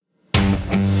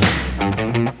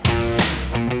Welcome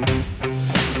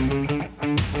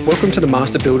to the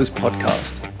Master Builders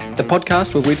Podcast, the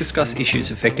podcast where we discuss issues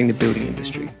affecting the building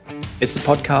industry. It's the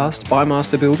podcast by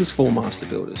Master Builders for Master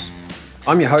Builders.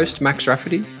 I'm your host, Max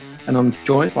Rafferty, and I'm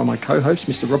joined by my co-host,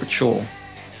 Mr. Robert Shaw. How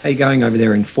are you going over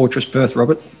there in Fortress Perth,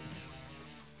 Robert?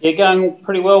 Yeah, going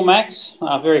pretty well, Max.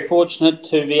 Very fortunate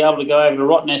to be able to go over to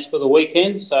Rottnest for the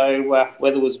weekend. So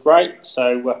weather was great.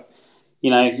 So,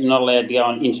 you're not allowed to go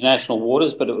on international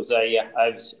waters, but it was a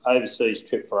overseas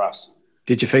trip for us.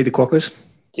 Did you feed the quokkas?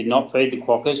 Did not feed the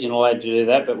quokkas. You're not allowed to do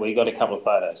that, but we got a couple of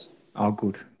photos. Oh,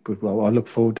 good. Well, I look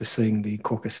forward to seeing the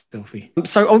quokka selfie.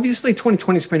 So obviously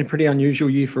 2020 has been a pretty unusual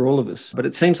year for all of us, but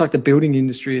it seems like the building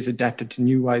industry has adapted to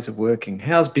new ways of working.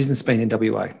 How's business been in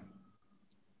WA?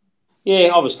 Yeah,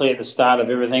 obviously at the start of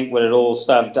everything, when it all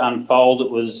started to unfold, it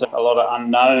was a lot of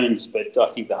unknowns, but I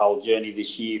think the whole journey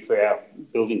this year for our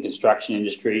building construction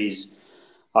industry is,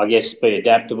 I guess, be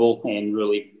adaptable and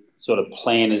really sort of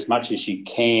plan as much as you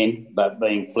can, but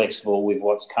being flexible with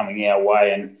what's coming our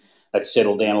way. And that's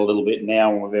settled down a little bit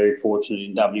now, and we're very fortunate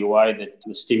in WA that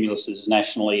the stimulus is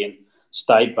nationally and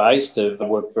state-based have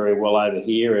worked very well over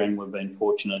here, and we've been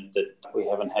fortunate that we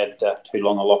haven't had too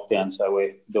long a lockdown, so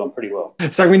we're doing pretty well.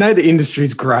 So we know the industry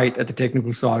is great at the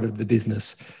technical side of the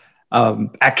business,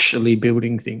 actually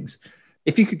building things.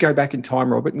 If you could go back in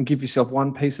time, Robert, and give yourself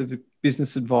one piece of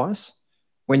business advice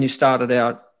when you started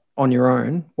out on your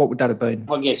own, what would that have been?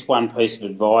 I guess one piece of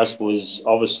advice was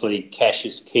obviously cash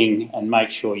is king, and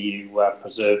make sure you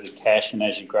preserve the cash, and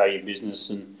as you grow your business,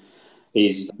 and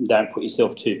don't put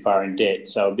yourself too far in debt.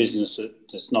 So a business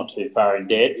that's not too far in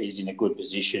debt is in a good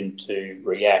position to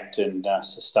react and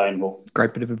sustainable.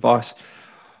 Great bit of advice.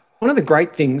 One of the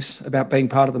great things about being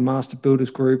part of the Master Builders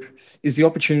Group is the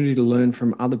opportunity to learn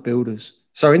from other builders.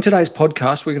 So in today's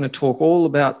podcast, we're going to talk all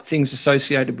about things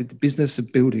associated with the business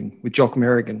of building with Jock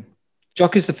Merrigan.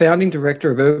 Jock is the founding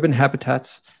director of Urban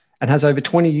Habitats and has over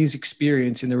 20 years'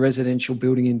 experience in the residential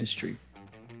building industry.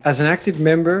 As an active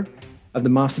member of the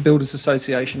Master Builders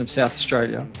Association of South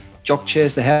Australia, Jock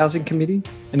chairs the Housing Committee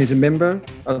and is a member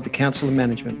of the Council of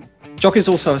Management. Jock is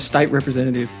also a state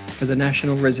representative for the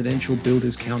National Residential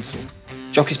Builders Council.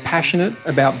 Jock is passionate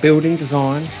about building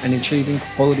design and achieving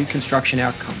quality construction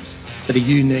outcomes that are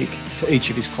unique to each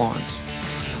of his clients.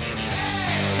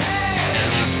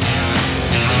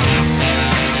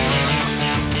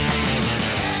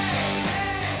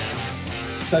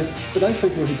 So for those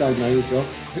people who don't know you, Jock,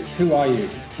 who are you?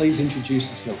 Please introduce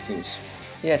yourself to us.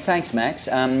 Yeah, thanks, Max.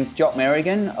 Jock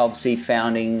Merrigan, obviously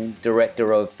founding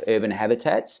director of Urban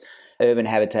Habitats. Urban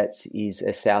Habitats is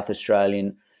a South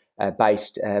Australian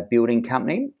based building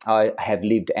company. I have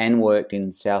lived and worked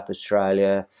in South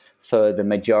Australia for the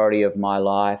majority of my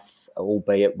life,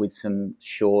 albeit with some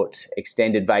short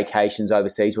extended vacations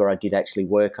overseas, where I did actually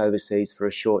work overseas for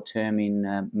a short term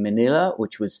in Manila,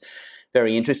 which was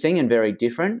very interesting and very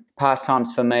different.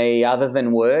 Pastimes for me, other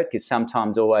than work, is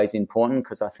sometimes always important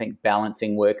because I think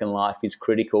balancing work and life is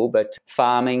critical. But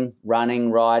farming,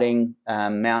 running, riding,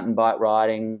 mountain bike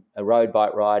riding, road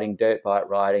bike riding, dirt bike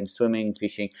riding, swimming,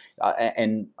 fishing,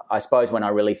 and I suppose when I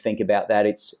really think about that,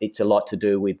 it's a lot to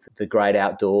do with the great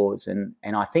outdoors. And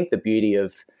I think the beauty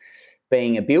of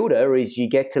being a builder is you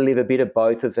get to live a bit of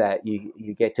both of that.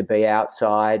 You get to be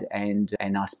outside, and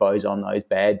I suppose on those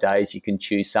bad days you can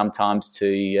choose sometimes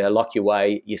to lock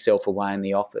yourself away in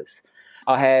the office.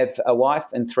 I have a wife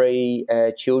and 3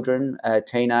 children,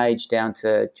 teenage down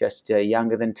to just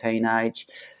younger than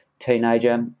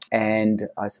teenager, and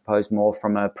I suppose more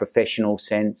from a professional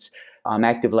sense, I'm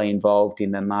actively involved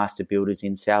in the Master Builders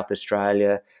in South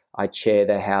Australia. I chair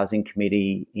the Housing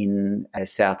Committee in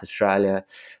South Australia.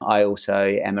 I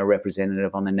also am a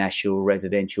representative on the National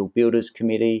Residential Builders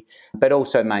Committee, but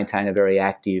also maintain a very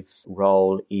active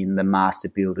role in the Master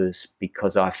Builders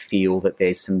because I feel that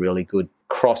there's some really good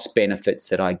cross benefits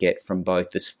that I get from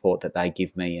both the support that they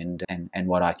give me and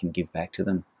what I can give back to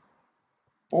them.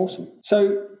 Awesome.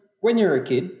 So when you were a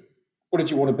kid, what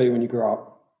did you want to be when you grew up?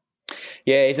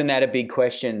 Yeah, isn't that a big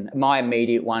question? My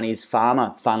immediate one is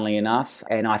farmer, funnily enough,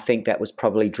 and I think that was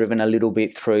probably driven a little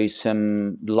bit through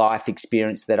some life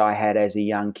experience that I had as a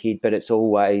young kid, but it's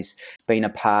always been a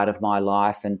part of my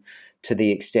life, and to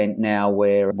the extent now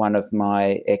where one of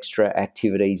my extra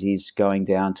activities is going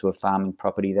down to a farming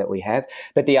property that we have.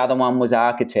 But the other one was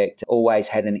architect. Always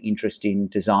had an interest in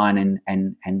design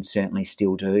and certainly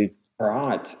still do.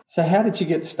 Right. So how did you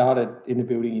get started in the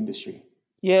building industry?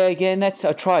 Yeah, again, I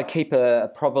try to keep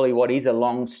probably what is a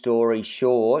long story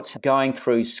short. Going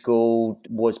through school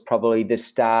was probably the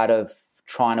start of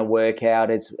trying to work out,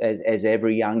 as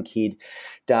every young kid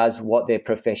does, what their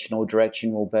professional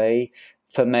direction will be.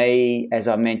 For me, as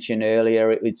I mentioned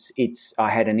earlier, I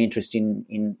had an interest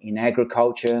in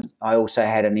agriculture. I also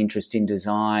had an interest in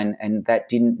design, and that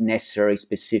didn't necessarily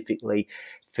specifically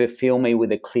fulfill me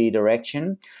with a clear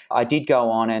direction. I did go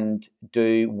on and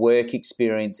do work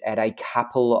experience at a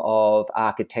couple of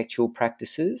architectural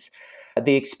practices.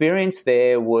 The experience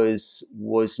there was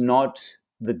not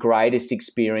the greatest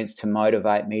experience to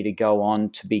motivate me to go on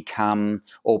to become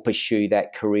or pursue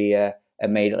that career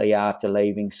immediately after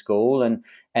leaving school, and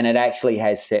it actually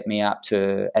has set me up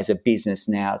to, as a business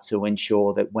now, to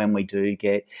ensure that when we do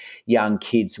get young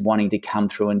kids wanting to come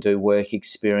through and do work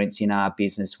experience in our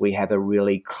business, we have a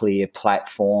really clear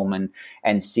platform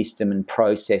and system and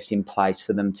process in place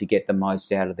for them to get the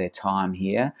most out of their time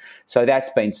here. So that's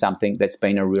been something that's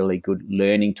been a really good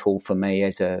learning tool for me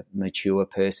as a mature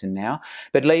person now.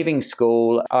 But leaving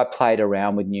school, I played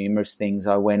around with numerous things.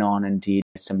 I went on and did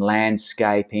some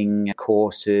landscaping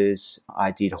courses.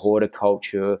 I did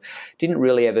horticulture. Didn't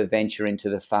really ever venture into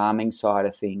the farming side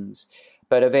of things.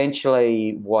 But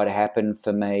eventually what happened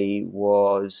for me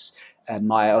was I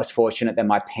was fortunate that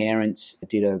my parents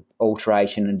did an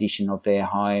alteration and addition of their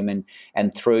home,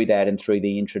 and through that and through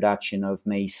the introduction of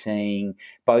me seeing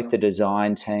both the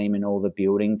design team and all the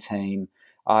building team,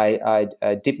 I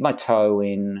dipped my toe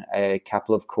in a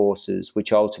couple of courses,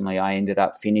 which ultimately I ended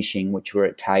up finishing, which were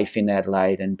at TAFE in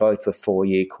Adelaide, and both were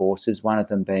 4-year courses, one of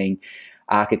them being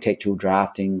architectural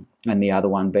drafting and the other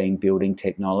one being building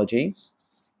technology.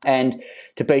 And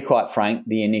to be quite frank,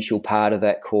 the initial part of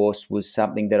that course was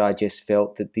something that I just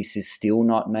felt that this is still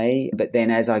not me. But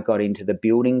then as I got into the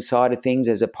building side of things,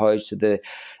 as opposed to the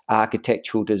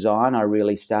architectural design, I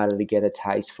really started to get a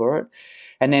taste for it.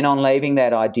 And then on leaving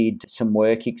that, I did some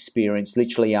work experience,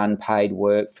 literally unpaid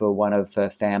work for one of a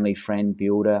family friend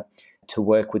builder, to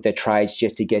work with the trades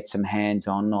just to get some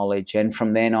hands-on knowledge. And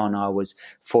from then on, I was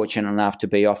fortunate enough to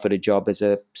be offered a job as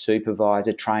a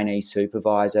supervisor, trainee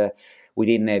supervisor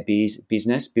within their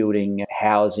business, building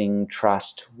housing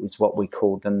trust was what we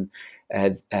called them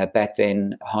back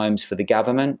then, homes for the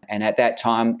government. And at that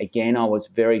time, again, I was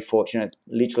very fortunate,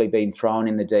 literally being thrown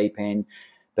in the deep end,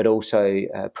 but also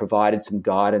provided some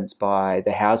guidance by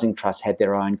the Housing Trust, had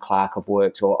their own clerk of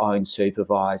works or own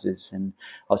supervisors. And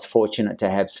I was fortunate to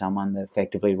have someone that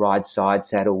effectively ride side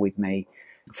saddle with me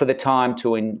for the time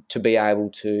to be able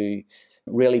to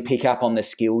really pick up on the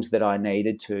skills that I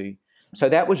needed to. So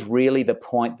that was really the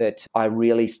point that I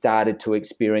really started to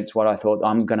experience what I thought,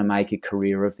 I'm going to make a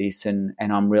career of this, and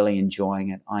I'm really enjoying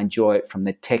it. I enjoy it from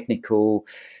the technical,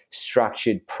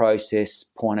 structured process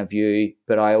point of view,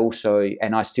 but I also,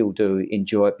 and I still do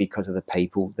enjoy it because of the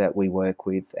people that we work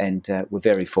with, and we're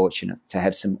very fortunate to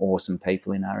have some awesome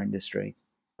people in our industry.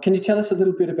 Can you tell us a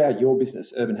little bit about your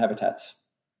business, Urban Habitats?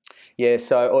 Yeah,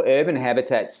 so Urban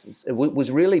Habitats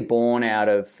was really born out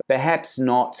of perhaps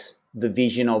not the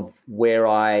vision of where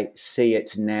I see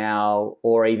it now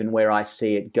or even where I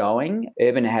see it going.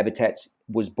 Urban Habitats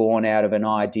was born out of an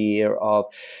idea of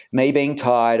me being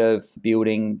tired of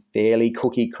building fairly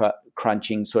cookie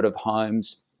crunching sort of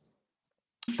homes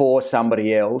for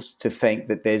somebody else, to think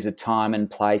that there's a time and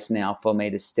place now for me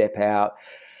to step out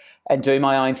and do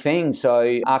my own thing.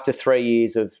 So after 3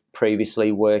 years of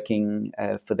previously working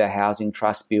for the Housing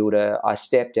Trust builder, I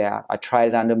stepped out. I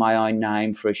traded under my own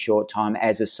name for a short time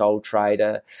as a sole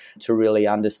trader to really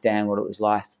understand what it was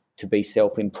like to be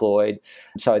self-employed.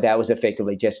 So that was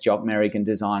effectively just Jock Merrigan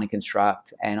Design and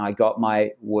Construct. And I got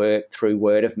my work through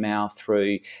word of mouth,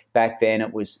 through, back then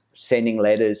it was sending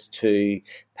letters to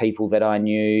people that I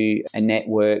knew and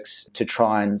networks to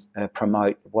try and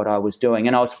promote what I was doing.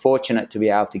 And I was fortunate to be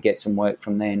able to get some work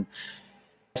from then.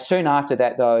 Soon after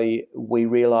that, though, I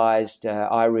realised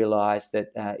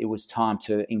that it was time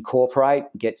to incorporate,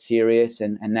 get serious,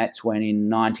 and that's when in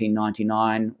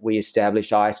 1999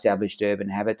 I established Urban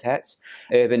Habitats.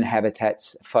 Urban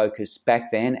Habitats focused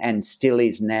back then, and still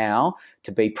is now,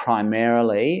 to be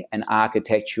primarily an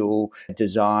architectural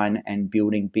design and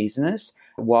building business,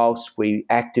 whilst we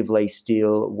actively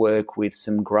still work with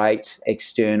some great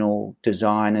external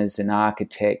designers and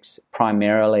architects.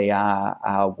 Primarily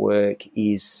our work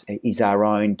is our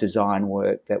own design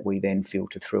work that we then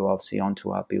filter through, obviously, onto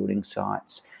our building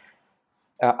sites.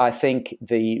 I think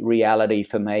the reality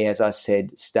for me, as I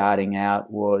said, starting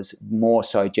out, was more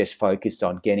so just focused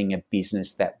on getting a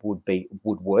business that would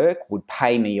work, would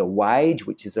pay me a wage,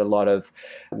 which is a lot of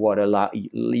what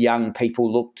young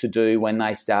people look to do when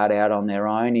they start out on their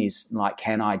own, is like,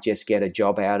 can I just get a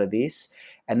job out of this?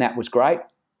 And that was great.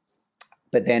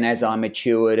 But then as I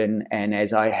matured and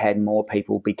as I had more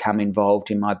people become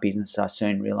involved in my business, I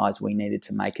soon realised we needed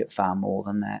to make it far more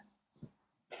than that.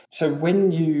 So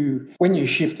when you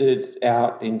shifted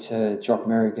out into Jock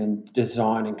Merrigan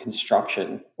design and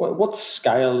construction, what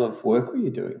scale of work were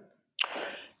you doing?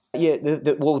 Yeah,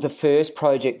 the first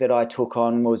project that I took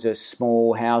on was a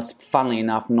small house, funnily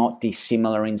enough, not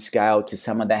dissimilar in scale to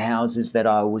some of the houses that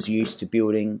I was used to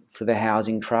building for the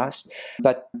Housing Trust.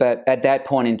 But at that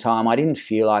point in time, I didn't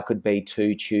feel I could be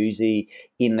too choosy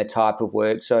in the type of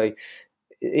work. So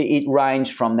it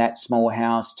ranged from that small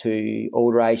house to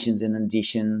alterations and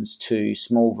additions to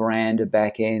small veranda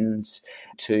back ends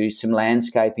to some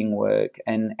landscaping work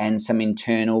and some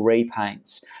internal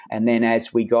repaints. And then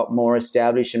as we got more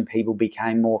established and people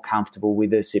became more comfortable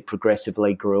with us, it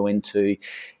progressively grew into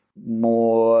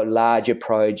more larger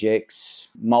projects,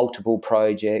 multiple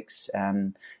projects,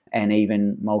 and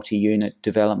even multi-unit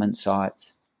development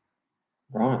sites.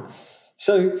 Right.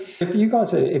 So if you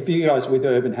guys with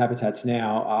Urban Habitats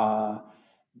now are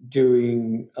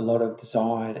doing a lot of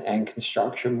design and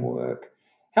construction work,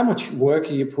 how much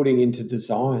work are you putting into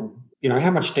design?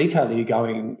 How much detail are you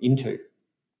going into?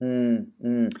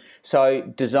 So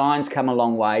design's come a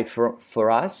long way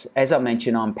for us. As I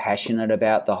mentioned, I'm passionate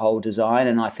about the whole design,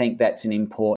 and I think that's an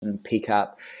important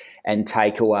pickup and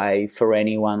takeaway for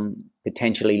anyone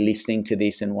potentially listening to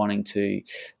this and wanting to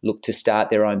look to start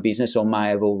their own business or may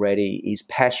have already. Is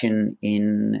passion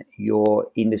in your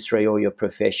industry or your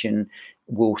profession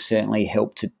will certainly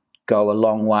help to go a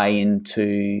long way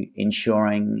into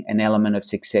ensuring an element of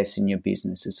success in your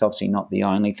business. It's obviously not the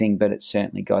only thing, but it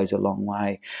certainly goes a long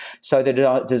way. So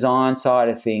the design side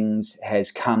of things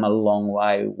has come a long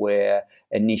way, where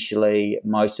initially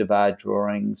most of our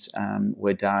drawings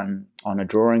were done on a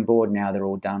drawing board. Now they're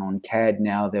all done on CAD.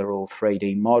 Now they're all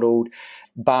 3D modelled.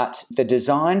 But the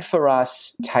design for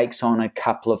us takes on a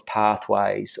couple of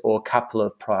pathways or a couple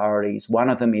of priorities.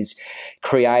 One of them is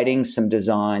creating some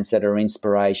designs that are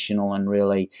inspirational and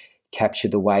really capture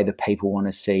the way that people want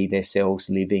to see themselves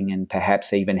living and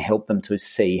perhaps even help them to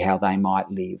see how they might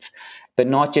live. But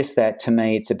not just that, to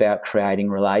me, it's about creating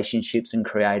relationships and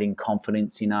creating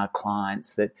confidence in our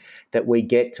clients that we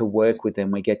get to work with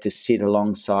them, we get to sit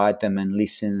alongside them and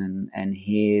listen and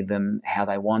hear them, how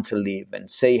they want to live and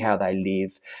see how they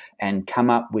live and come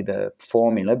up with a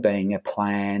formula, being a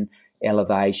plan,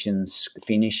 elevations,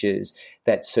 finishes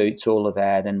that suits all of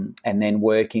that, and then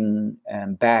working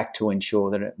back to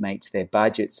ensure that it meets their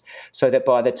budgets, so that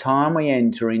by the time we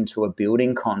enter into a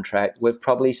building contract, we've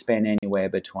probably spent anywhere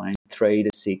between 3 to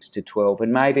 6 to 12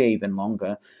 and maybe even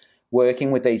longer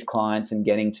working with these clients and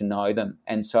getting to know them.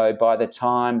 And so by the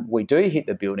time we do hit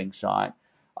the building site,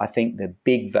 I think the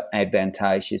big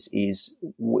advantage is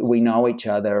we know each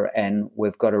other and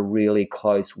we've got a really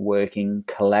close working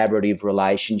collaborative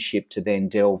relationship to then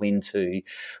delve into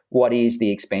what is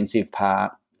the expensive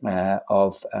part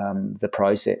of the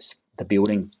process, the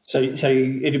building. So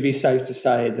it'd be safe to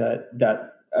say that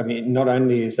I mean, not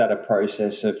only is that a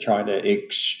process of trying to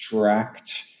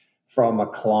extract from a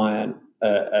client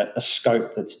a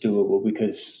scope that's doable,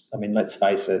 because, I mean, let's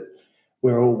face it,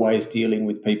 we're always dealing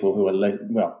with people who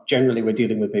are generally we're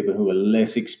dealing with people who are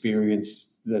less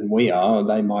experienced than we are.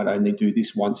 They might only do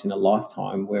this once in a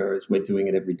lifetime, whereas we're doing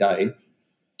it every day.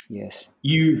 Yes.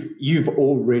 You've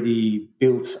already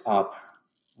built up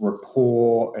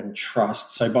rapport and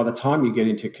trust. So by the time you get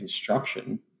into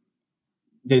construction,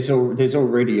 there's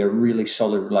already a really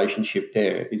solid relationship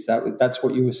there. That's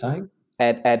what you were saying?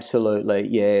 Absolutely,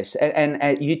 yes.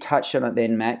 And you touched on it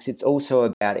then, Max. It's also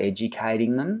about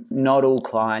educating them. Not all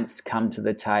clients come to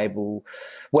the table.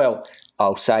 Well,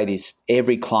 I'll say this,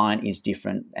 every client is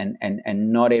different and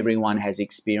not everyone has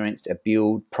experienced a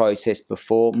build process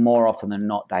before. More often than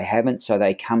not, they haven't. So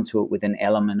they come to it with an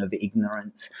element of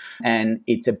ignorance. And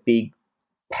it's a big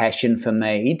passion for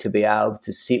me to be able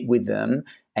to sit with them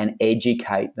and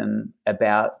educate them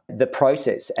about the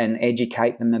process and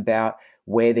educate them about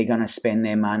where they're going to spend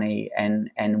their money and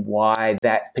why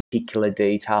that particular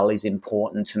detail is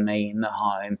important to me in the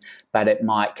home, but it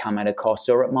might come at a cost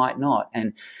or it might not.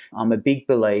 And I'm a big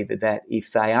believer that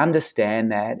if they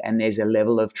understand that and there's a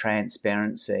level of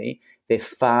transparency, they're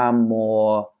far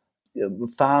more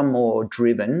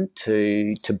driven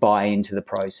to buy into the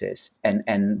process,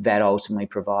 and that ultimately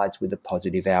provides with a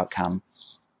positive outcome.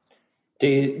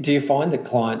 Do you find that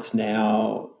clients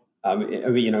now,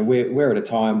 we're at a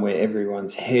time where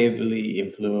everyone's heavily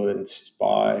influenced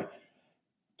by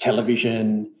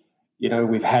television.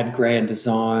 We've had Grand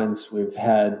Designs, we've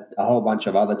had a whole bunch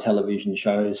of other television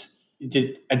shows.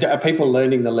 Are people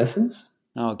learning the lessons?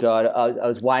 Oh God, I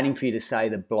was waiting for you to say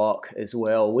the block as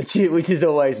well, which is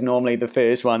always normally the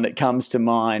first one that comes to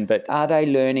mind. But are they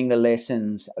learning the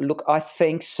lessons? Look, I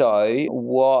think so.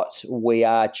 What we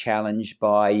are challenged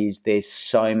by is there's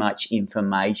so much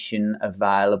information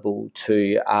available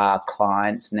to our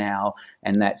clients now,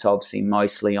 and that's obviously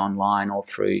mostly online or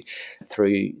through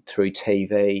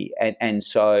TV, and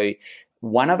so.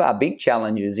 One of our big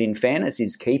challenges, in fairness,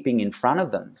 is keeping in front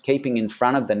of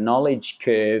the knowledge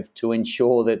curve to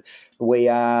ensure that we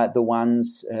are the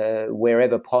ones,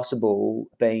 wherever possible,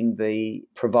 being the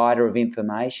provider of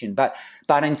information. But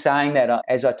in saying that,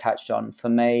 as I touched on, for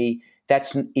me,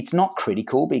 it's not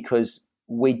critical because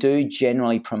we do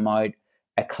generally promote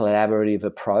a collaborative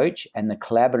approach, and the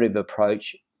collaborative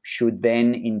approach should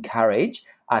then encourage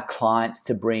our clients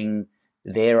to bring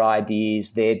their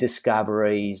ideas, their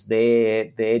discoveries, their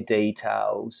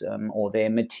details, or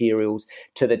their materials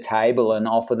to the table and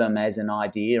offer them as an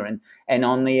idea. And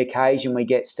on the occasion we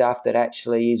get stuff that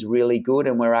actually is really good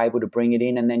and we're able to bring it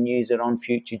in and then use it on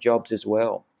future jobs as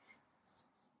well.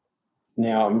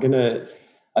 Now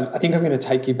I think I'm going to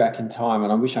take you back in time,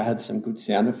 and I wish I had some good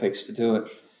sound effects to do it.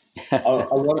 I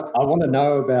want to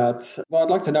know about. Well,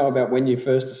 I'd like to know about when you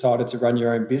first decided to run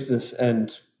your own business,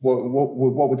 and what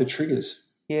were the triggers?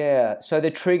 Yeah, so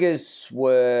the triggers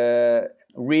were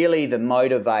really the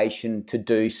motivation to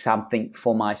do something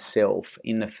for myself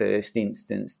in the first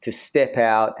instance, to step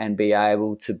out and be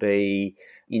able to be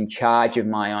in charge of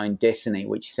my own destiny,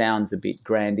 which sounds a bit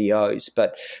grandiose,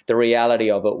 but the reality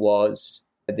of it was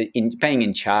being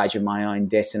in charge of my own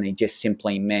destiny just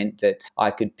simply meant that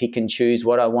I could pick and choose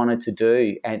what I wanted to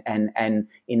do. And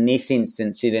in this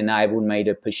instance, it enabled me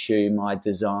to pursue my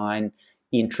design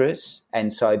interests.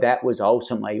 And so that was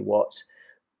ultimately what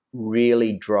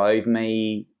really drove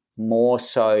me, more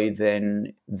so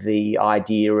than the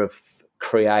idea of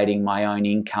creating my own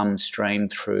income stream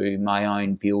through my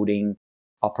own building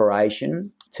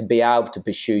operation. To be able to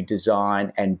pursue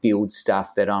design and build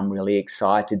stuff that I'm really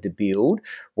excited to build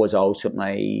was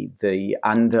ultimately the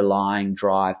underlying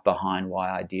drive behind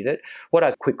why I did it. What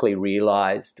I quickly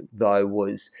realised, though,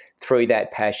 was through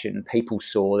that passion, people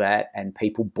saw that and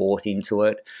people bought into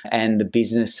it. And the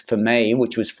business for me,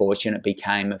 which was fortunate,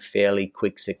 became a fairly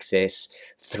quick success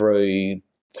through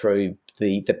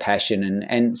the passion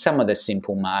and some of the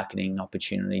simple marketing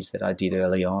opportunities that I did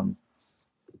early on.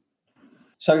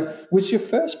 So, was your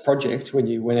first project when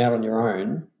you went out on your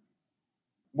own?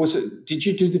 Did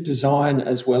you do the design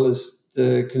as well as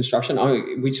the construction?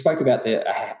 We spoke about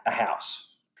a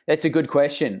house. That's a good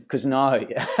question, because no,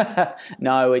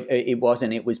 it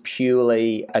wasn't. It was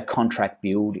purely a contract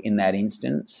build in that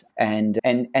instance, and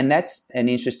that's an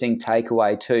interesting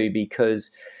takeaway too, because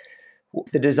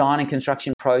the design and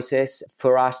construction process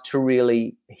for us to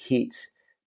really hit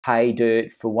pay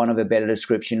dirt, for want of a better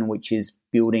description, which is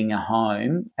building a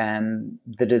home. And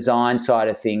the design side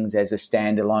of things as a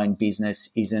standalone business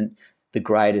isn't the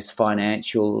greatest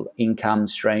financial income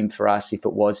stream for us if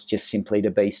it was just simply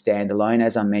to be standalone.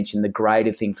 As I mentioned, the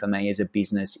greater thing for me as a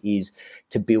business is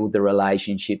to build the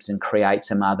relationships and create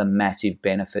some other massive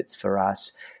benefits for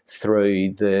us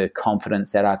through the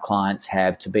confidence that our clients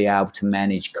have to be able to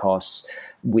manage costs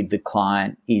with the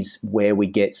client is where we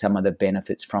get some of the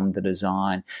benefits from the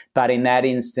design. But in that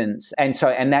instance, and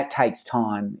that takes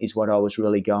time is what I was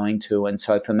really going to. And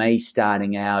so for me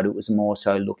starting out, it was more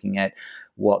so looking at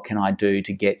what can I do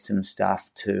to get some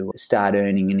stuff to start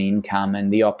earning an income,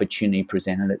 and the opportunity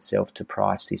presented itself to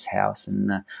price this house,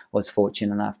 and was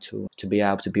fortunate enough to be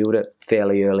able to build it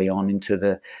fairly early on into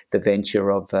the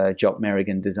venture of Jock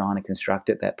Merrigan Design and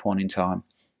Construct at that point in time.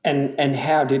 And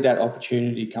how did that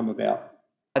opportunity come about?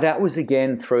 That was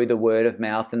again through the word of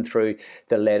mouth and through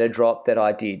the letter drop that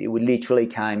I did. It literally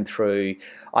came through,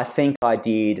 I think I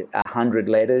did 100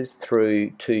 letters through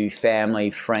to family,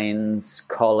 friends,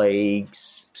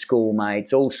 colleagues,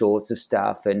 schoolmates, all sorts of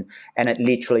stuff. And it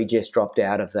literally just dropped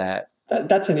out of that.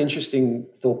 That's an interesting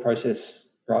thought process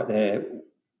right there.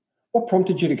 What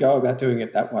prompted you to go about doing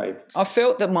it that way? I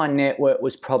felt that my network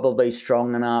was probably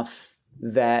strong enough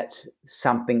that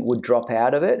something would drop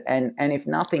out of it. And if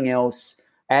nothing else,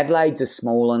 Adelaide's a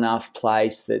small enough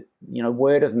place that,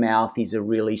 word of mouth is a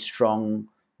really strong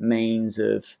means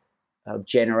of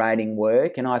generating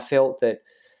work. And I felt that,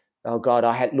 oh God,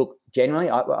 I had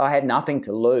nothing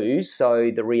to lose.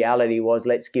 So the reality was,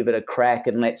 let's give it a crack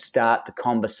and let's start the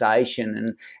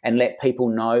conversation and let people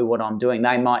know what I'm doing.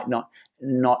 They might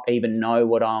not even know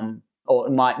or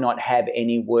might not have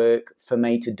any work for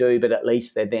me to do, but at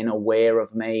least they're then aware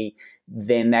of me.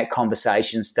 Then that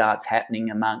conversation starts happening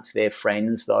amongst their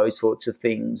friends, those sorts of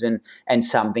things, and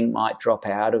something might drop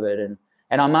out of it.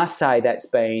 And I must say that's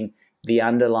been the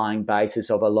underlying basis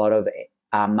of a lot of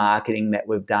our marketing that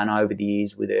we've done over the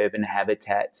years with Urban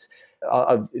Habitats.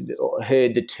 I've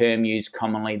heard the term used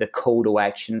commonly, the call to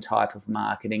action type of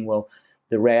marketing. Well,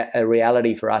 the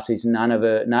reality for us is none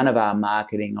of our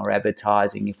marketing or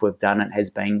advertising, if we've done it, has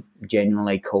been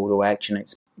genuinely call to action.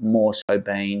 It's more so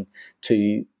been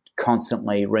to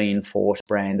constantly reinforce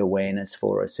brand awareness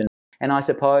for us. And I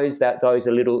suppose that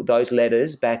those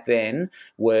letters back then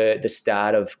were the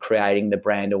start of creating the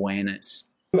brand awareness.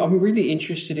 I'm really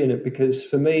interested in it because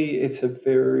for me, it's a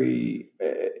very,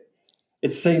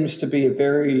 it seems to be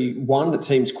it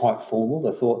seems quite formal,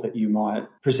 the thought that you might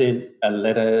present a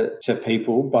letter to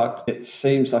people, but it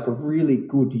seems like a really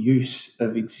good use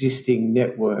of existing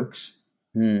networks.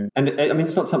 And I mean,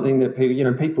 it's not something that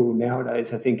people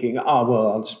nowadays are thinking, oh,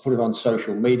 well, I'll just put it on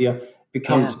social media. It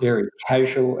becomes very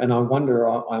casual. And I wonder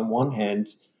on one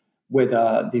hand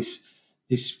whether this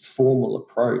formal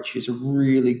approach is a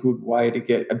really good way to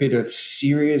get a bit of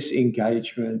serious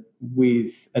engagement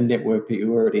with a network that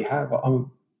you already have.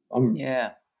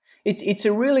 It's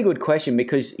a really good question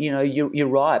because, you're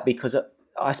right, because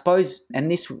I suppose, and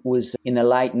this was in the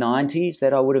late 90s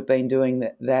that I would have been doing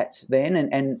that then,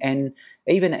 and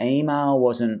even email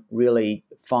wasn't really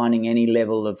finding any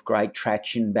level of great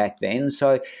traction back then.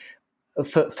 So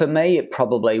for me, it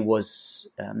probably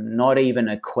was not even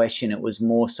a question. It was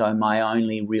more so my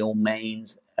only real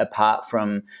means, apart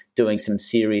from doing some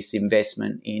serious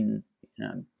investment in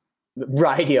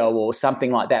radio or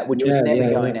something like that, which was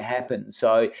never going to happen.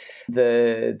 So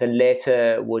the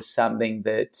letter was something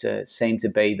that seemed to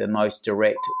be the most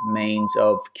direct means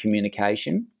of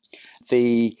communication.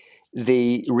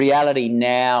 The reality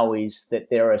now is that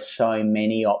there are so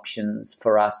many options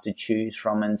for us to choose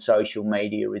from, and social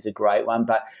media is a great one.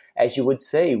 But as you would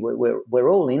see, we're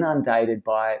all inundated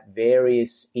by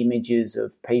various images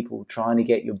of people trying to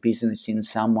get your business in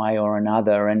some way or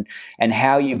another, and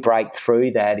how you break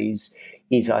through that is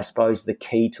I suppose the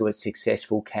key to a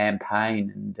successful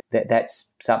campaign, and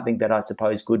that's something that I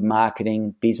suppose good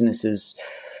marketing businesses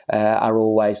are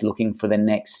always looking for, the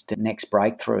next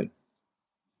breakthrough.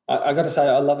 I got to say,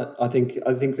 I love it. I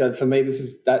think that for me, this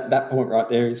is that point right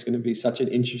there is going to be such an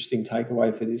interesting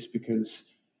takeaway for this, because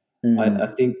I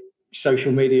think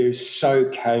social media is so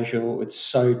casual, it's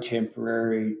so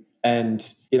temporary,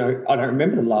 and I don't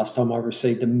remember the last time I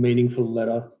received a meaningful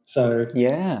letter. So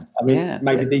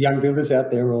maybe the young builders out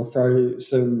there will throw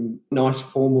some nice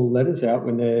formal letters out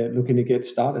when they're looking to get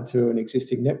started to an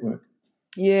existing network.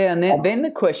 Yeah, and then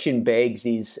the question begs,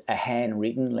 is a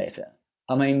handwritten letter.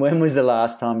 I mean, when was the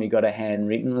last time you got a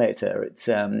handwritten letter? It's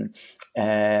I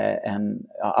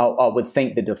would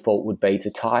think the default would be to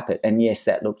type it, and yes,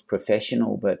 that looks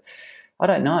professional, but I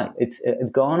don't know. It's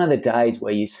gone are the days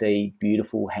where you see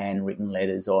beautiful handwritten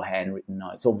letters or handwritten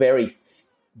notes, or very,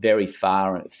 very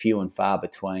few and far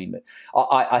between. But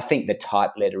I think the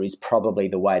typed letter is probably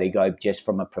the way to go, just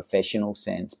from a professional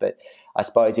sense. But I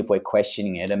suppose if we're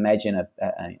questioning it, imagine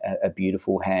a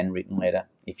beautiful handwritten letter,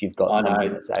 if you've got somebody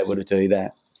that's able to do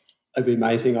that. It'd be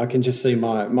amazing. I can just see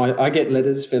I get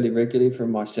letters fairly regularly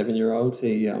from my 7-year-old.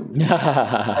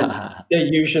 They're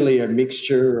usually a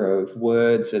mixture of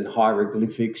words and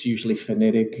hieroglyphics, usually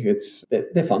phonetic.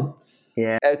 They're fun.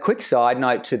 Yeah. A quick side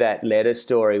note to that letter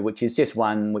story, which is just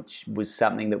one which was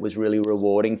something that was really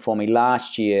rewarding for me.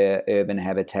 Last year, Urban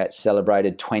Habitat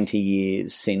celebrated 20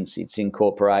 years since its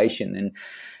incorporation,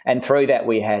 and through that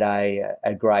we had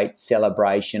a great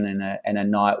celebration and a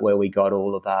night where we got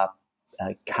all of our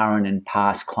current and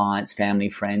past clients, family,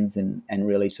 friends, and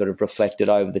really sort of reflected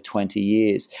over the 20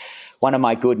 years. One of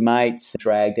my good mates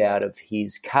dragged out of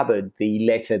his cupboard the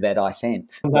letter that I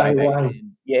sent. Wow.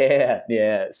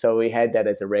 Yeah. So we had that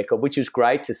as a record, which was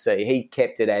great to see. He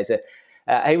kept it as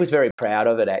he was very proud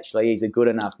of it, actually. He's a good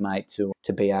enough mate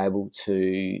to be able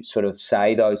to sort of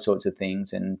say those sorts of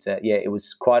things. And it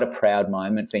was quite a proud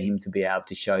moment for him to be able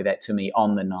to show that to me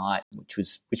on the night, which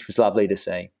was lovely to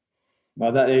see.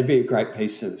 Well, it'd be a great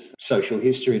piece of social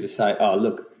history to say, oh,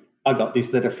 look, I got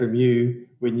this letter from you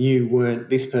when you weren't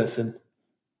this person.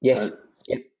 Yes.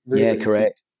 Really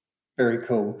correct. Very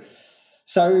cool.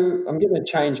 So I'm going to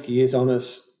change gears on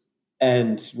us,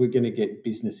 and we're going to get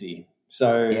businessy.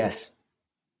 So yes.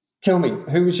 Tell me,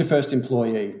 who was your first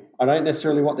employee? I don't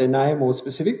necessarily want their name or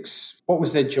specifics. What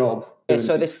was their job? Yeah,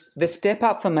 so the step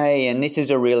up for me, and this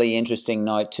is a really interesting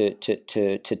note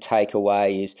to take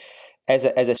away, is as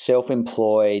a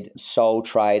self-employed sole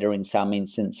trader in some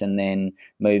instance, and then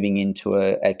moving into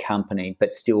a company,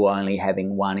 but still only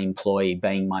having one employee,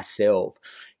 being myself.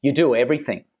 You do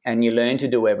everything. and you learn to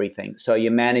do everything. So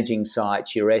you're managing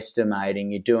sites, you're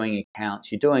estimating, you're doing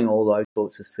accounts, you're doing all those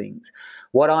sorts of things.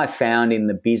 What I found in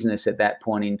the business at that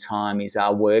point in time is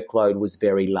our workload was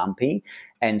very lumpy.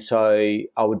 And so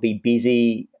I would be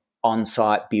busy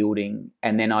on-site building,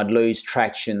 and then I'd lose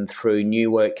traction through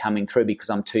new work coming through because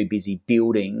I'm too busy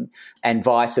building, and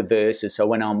vice versa. So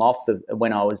when I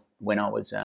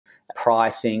was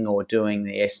pricing or doing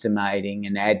the estimating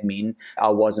and admin, I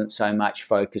wasn't so much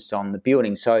focused on the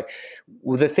building. So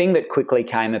the thing that quickly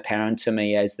came apparent to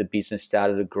me as the business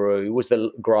started to grow was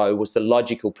the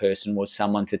logical person was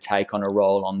someone to take on a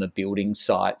role on the building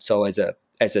site. So as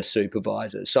a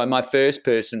supervisor. So my first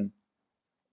person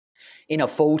in a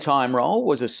full-time role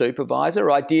was a supervisor.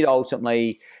 I did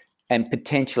ultimately, and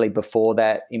potentially before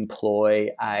that, employ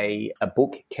a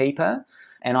bookkeeper.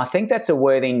 And I think that's a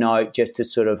worthy note just to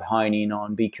sort of hone in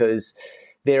on, because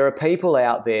there are people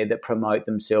out there that promote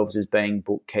themselves as being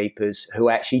bookkeepers who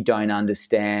actually don't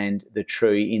understand the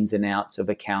true ins and outs of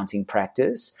accounting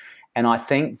practice. And I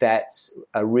think that's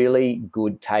a really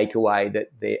good takeaway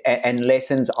and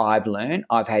lessons I've learned.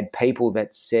 I've had people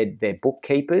that said they're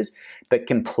bookkeepers but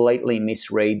completely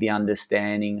misread the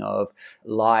understanding of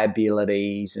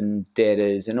liabilities and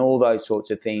debtors and all those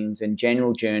sorts of things and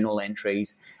general journal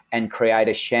entries, and create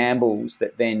a shambles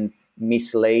that then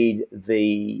mislead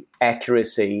the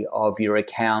accuracy of your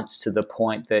accounts to the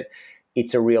point that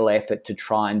it's a real effort to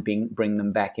try and bring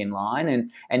them back in line.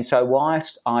 And so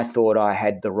whilst I thought I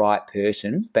had the right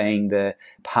person, being the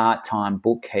part-time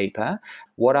bookkeeper,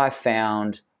 what I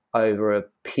found over a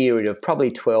period of probably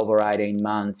 12 or 18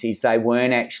 months is they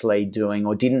weren't actually doing,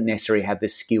 or didn't necessarily have the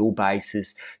skill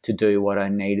basis to do what I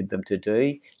needed them to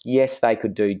do. Yes, they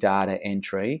could do data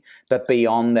entry, but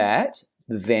beyond that,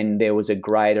 then there was a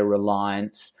greater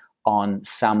reliance on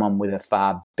someone with a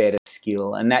far better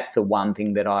skill. And that's the one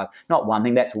thing that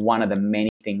that's one of the many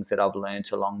things that I've learned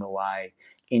along the way.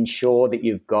 Ensure that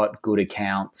you've got good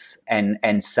accounts and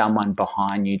someone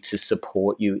behind you to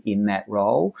support you in that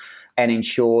role, and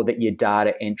ensure that your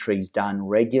data entry is done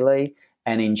regularly,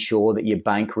 and ensure that your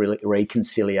bank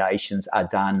reconciliations are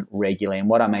done regularly. And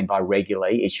what I mean by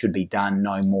regularly, it should be done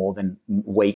no more than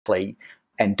weekly.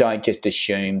 And don't just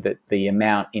assume that the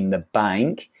amount in the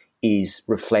bank is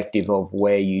reflective of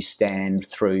where you stand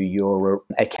through your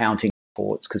accounting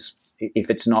reports, because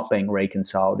if it's not being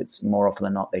reconciled, it's more often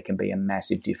than not there can be a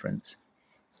massive difference.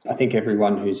 I think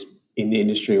everyone who's in the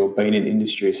industry or been in the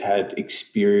industry has had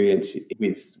experience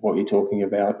with what you're talking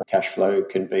about. Cash flow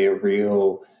can be a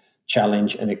real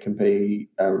challenge and it can be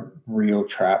a real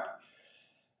trap.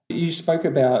 You spoke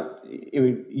about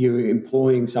you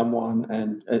employing someone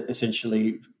and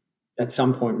essentially at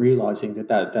some point realizing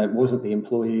that wasn't the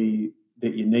employee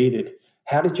that you needed.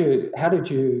 How did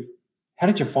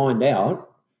you find out?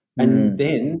 And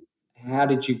then how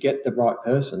did you get the right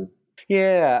person?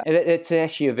 Yeah, it's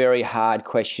actually a very hard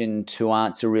question to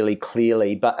answer really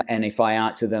clearly. And if I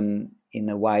answer them in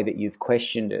the way that you've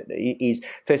questioned it, is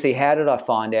firstly, how did I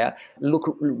find out?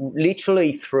 Look,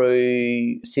 literally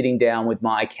through sitting down with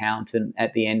my accountant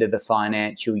at the end of the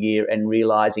financial year and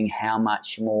realising how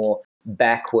much more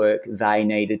back work they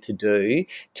needed to do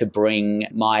to bring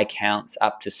my accounts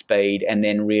up to speed, and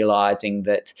then realising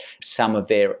that some of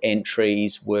their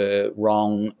entries were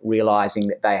wrong, realising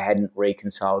that they hadn't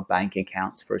reconciled bank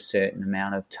accounts for a certain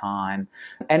amount of time.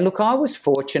 And look, I was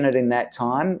fortunate in that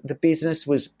time. The business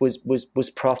was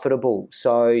profitable,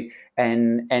 so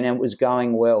and it was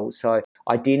going well. So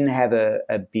I didn't have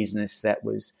a business that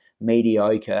was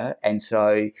mediocre, and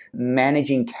so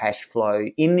managing cash flow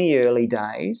in the early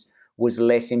days was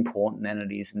less important than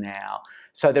it is now.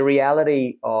 So the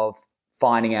reality of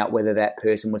finding out whether that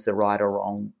person was the right or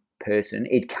wrong person,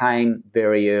 it came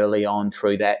very early on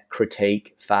through that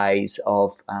critique phase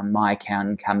of my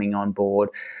accountant coming on board.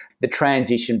 The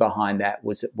transition behind that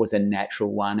was a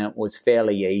natural one. It was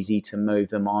fairly easy to move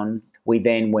them on. We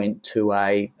then went to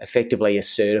effectively a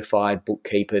certified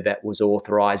bookkeeper that was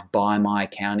authorised by my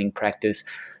accounting practice,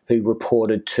 who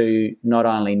reported to not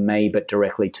only me but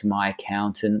directly to my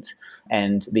accountant,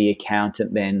 and the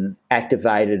accountant then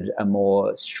activated a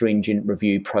more stringent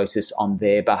review process on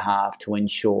their behalf to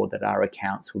ensure that our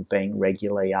accounts were being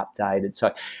regularly updated.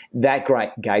 So that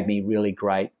gave me really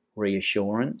great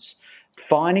reassurance.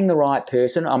 Finding the right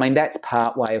person, I mean, that's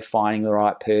part way of finding the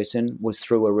right person was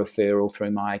through a referral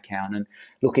through my accountant.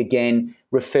 Look, again,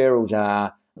 referrals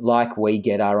are like we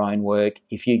get our own work.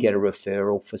 If you get a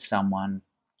referral for someone,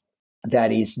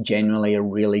 that is generally a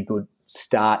really good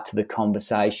start to the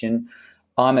conversation.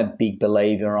 I'm a big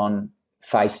believer on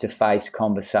face-to-face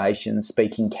conversations,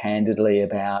 speaking candidly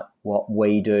about what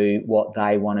we do, what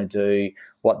they want to do,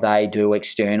 what they do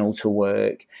external to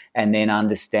work, and then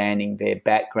understanding their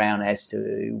background as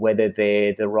to whether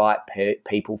they're the right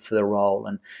people for the role.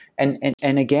 And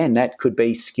again, that could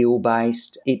be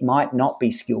skill-based. It might not be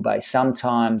skill-based.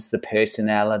 Sometimes the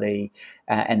personality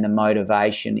and the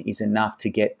motivation is enough to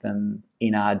get them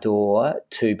in our door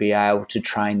to be able to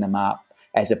train them up,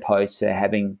 as opposed to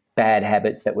having bad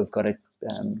habits that we've got to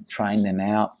train them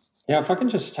out. Now, if I can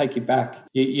just take you back,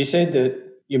 you said that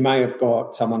you may have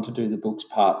got someone to do the books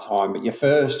part-time, but your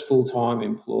first full-time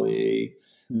employee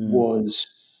was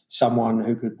someone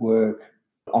who could work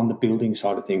on the building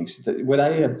side of things. Were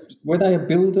they a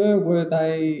builder? Were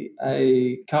they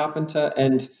a carpenter?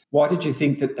 And why did you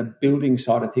think that the building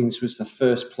side of things was the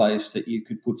first place that you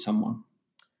could put someone?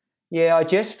 Yeah, I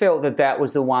just felt that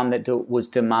was the one that was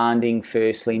demanding,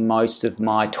 firstly, most of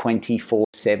my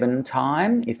 24/7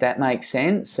 time, if that makes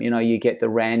sense. You know, you get the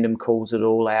random calls at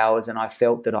all hours, and I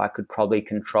felt that I could probably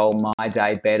control my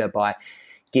day better by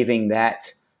giving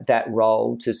that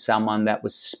role to someone that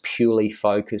was purely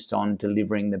focused on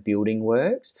delivering the building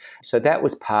works. So that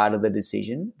was part of the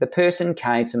decision. The person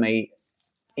came to me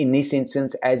in this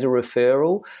instance as a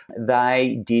referral.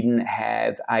 They didn't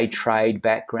have a trade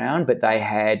background, but they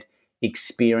had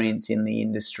experience in the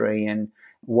industry, and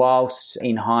whilst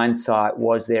in hindsight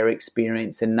was their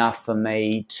experience enough for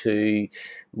me to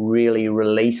really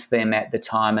release them at the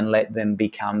time and let them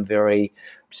become very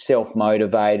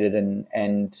self-motivated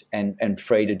and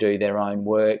free to do their own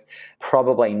work?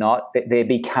 Probably not. There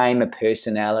became a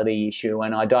personality issue,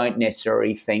 and I don't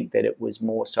necessarily think that it was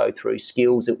more so through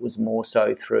skills. It was more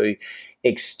so through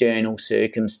external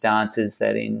circumstances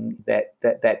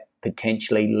that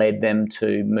potentially led them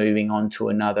to moving on to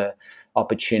another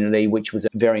opportunity, which was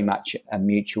very much a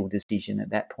mutual decision at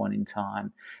that point in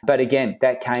time. But again,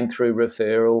 that came through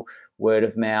referral, word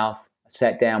of mouth.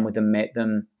 Sat down with them, met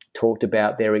them, talked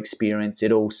about their experience.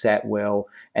 It all sat well,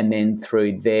 and then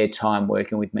through their time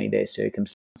working with me, their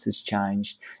circumstances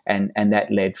changed, and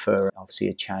that led for obviously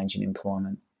a change in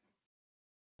employment.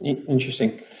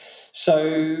 Interesting.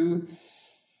 So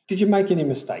did you make any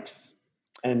mistakes?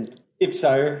 And if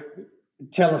so,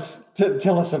 tell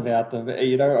us about them.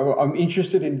 You know, I'm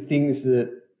interested in things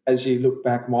that, as you look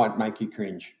back, might make you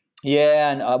cringe.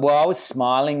 Yeah, and I was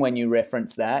smiling when you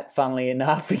referenced that, funnily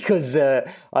enough, because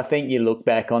I think you look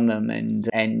back on them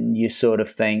and you sort of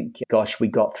think, gosh, we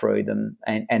got through them.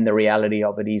 And the reality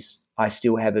of it is I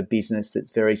still have a business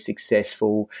that's very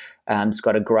successful. It's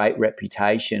got a great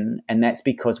reputation, and that's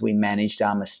because we managed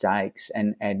our mistakes.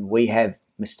 And we have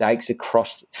mistakes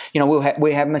across,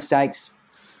 we have mistakes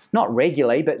not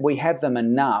regularly, but we have them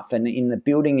enough. And in the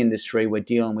building industry, we're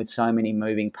dealing with so many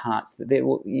moving parts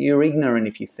that you're ignorant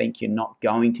if you think you're not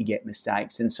going to get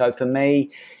mistakes. And so for me,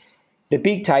 the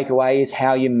big takeaway is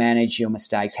how you manage your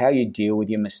mistakes, how you deal with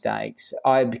your mistakes.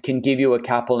 I can give you a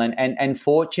couple, and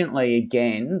fortunately,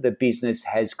 again, the business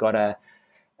has got a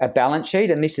balance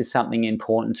sheet, and this is something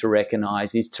important to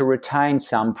recognise, is to retain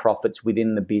some profits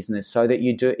within the business so that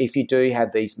if you do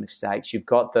have these mistakes, you've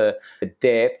got the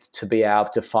depth to be able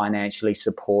to financially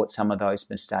support some of those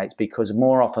mistakes, because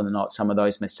more often than not, some of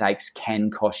those mistakes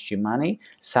can cost you money.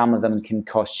 Some of them can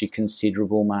cost you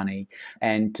considerable money.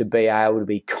 And to be able to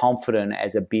be confident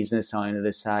as a business owner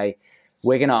to say,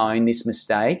 we're going to own this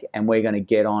mistake and we're going to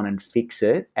get on and fix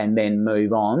it and then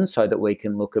move on so that we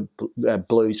can look at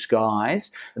blue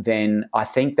skies, then I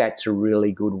think that's a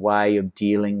really good way of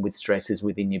dealing with stresses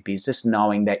within your business,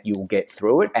 knowing that you'll get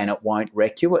through it and it won't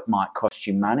wreck you. It might cost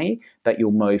you money, but you'll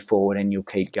move forward and you'll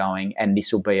keep going. And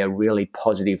this will be a really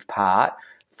positive part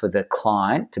for the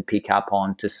client to pick up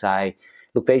on, to say,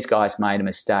 look, these guys made a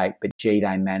mistake, but gee,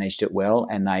 they managed it well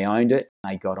and they owned it.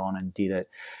 They got on and did it.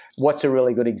 What's a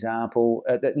really good example?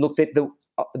 Look,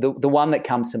 the one that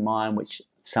comes to mind, which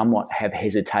somewhat have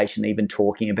hesitation even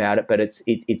talking about it, but it's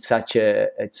such a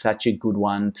good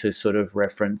one to sort of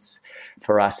reference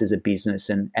for us as a business,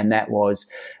 and that was,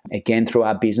 again, through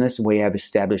our business, we have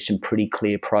established some pretty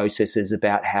clear processes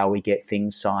about how we get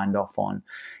things signed off on.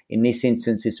 In this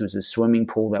instance, this was a swimming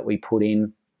pool that we put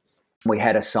in. We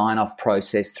had a sign-off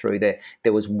process through there.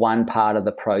 There was one part of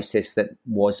the process that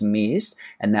was missed,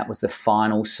 and that was the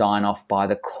final sign-off by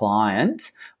the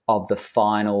client of the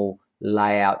final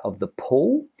layout of the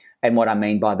pool. And what I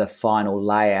mean by the final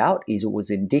layout is it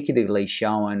was indicatively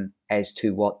shown as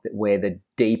to where the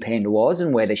deep end was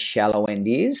and where the shallow end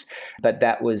is, but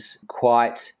that was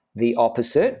quite the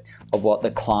opposite of what the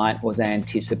client was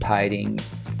anticipating.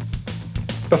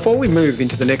 Before we move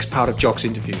into the next part of Jock's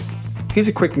interview, here's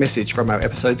a quick message from our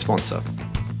episode sponsor.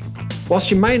 Whilst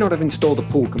you may not have installed the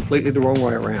pool completely the wrong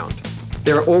way around,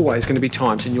 there are always going to be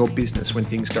times in your business when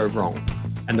things go wrong,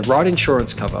 and the right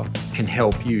insurance cover can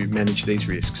help you manage these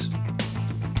risks.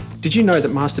 Did you know that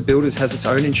Master Builders has its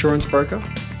own insurance broker?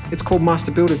 It's called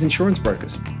Master Builders Insurance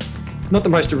Brokers. Not the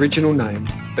most original name,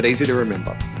 but easy to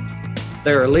remember.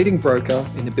 They are a leading broker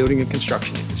in the building and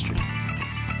construction industry.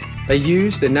 They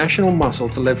use their national muscle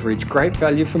to leverage great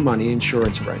value for money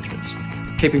insurance arrangements,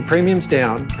 keeping premiums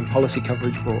down and policy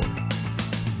coverage broad.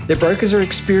 Their brokers are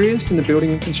experienced in the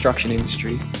building and construction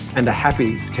industry and are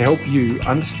happy to help you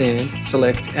understand,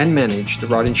 select and manage the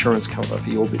right insurance cover for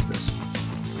your business.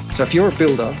 So if you're a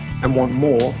builder and want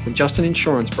more than just an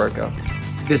insurance broker,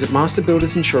 visit Master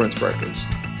Builders Insurance Brokers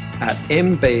at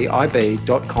mbib.com.au.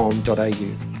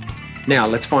 Now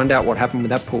let's find out what happened with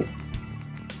that pool.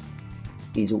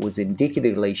 It was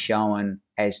indicatively shown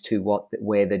as to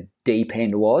where the deep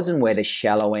end was and where the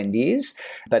shallow end is,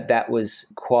 but that was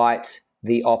quite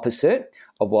the opposite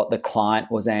of what the client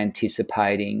was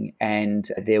anticipating, and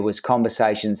there was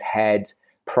conversations had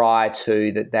prior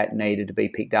to that needed to be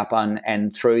picked up on,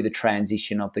 and through the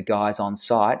transition of the guys on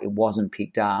site, it wasn't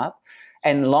picked up.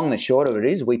 And long and short of it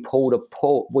is we poured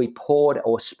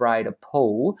or sprayed a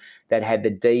pool that had the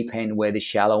deep end where the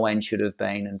shallow end should have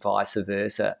been, and vice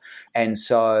versa. And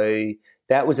so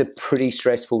that was a pretty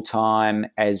stressful time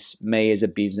as a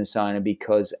business owner,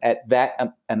 because at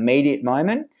that immediate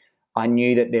moment, I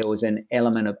knew that there was an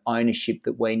element of ownership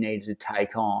that we needed to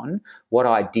take on. What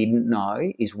I didn't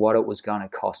know is what it was going to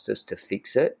cost us to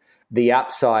fix it. The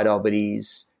upside of it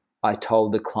is I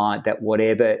told the client that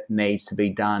whatever needs to be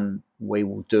done, we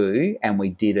will do, and we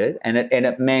did it. And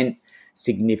it meant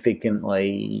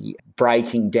significantly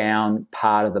breaking down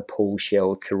part of the pool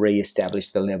shell to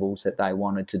re-establish the levels that they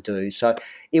wanted to do. So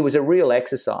it was a real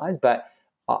exercise, but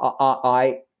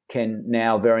I can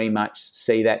now very much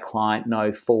see that client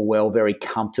know full well, very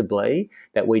comfortably,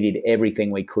 that we did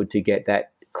everything we could to get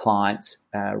that client's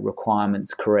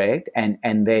requirements correct, and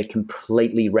they're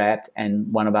completely wrapped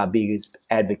and one of our biggest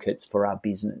advocates for our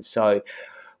business. So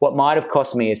what might have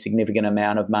cost me a significant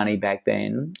amount of money back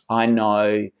then, I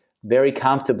know very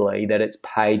comfortably that it's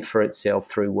paid for itself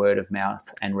through word of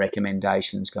mouth and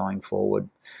recommendations going forward.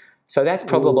 So that's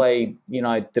probably,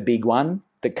 the big one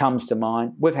that comes to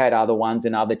mind. We've had other ones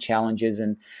and other challenges,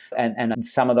 and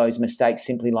some of those mistakes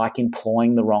simply like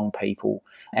employing the wrong people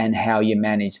and how you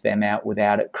manage them out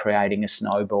without it creating a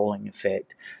snowballing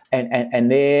effect.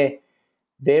 And they're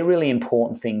really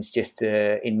important things just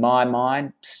to, in my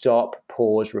mind, stop,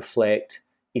 pause, reflect,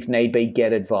 if need be,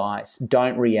 get advice,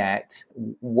 don't react.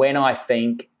 When I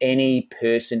think any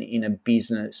person in a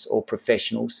business or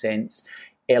professional sense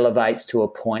elevates to a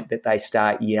point that they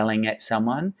start yelling at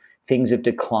someone, things have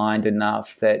declined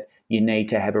enough that you need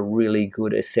to have a really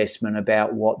good assessment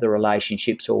about what the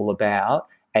relationship's all about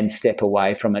and step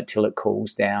away from it till it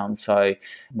cools down. So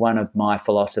one of my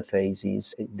philosophies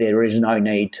is there is no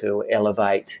need to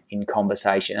elevate in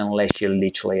conversation unless you're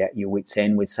literally at your wit's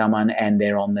end with someone and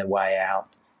they're on their way out.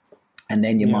 And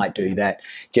then you might do that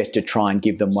just to try and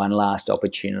give them one last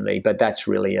opportunity. But that's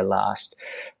really a last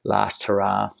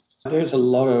hurrah. There's a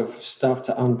lot of stuff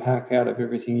to unpack out of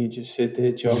everything you just said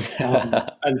there, Jock.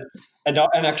 and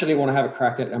actually want to have a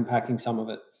crack at unpacking some of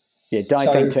it. Yeah,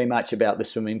 don't think too much about the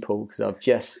swimming pool, because I've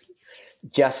just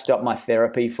stopped my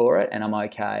therapy for it and I'm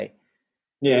okay.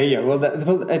 Yeah. Well,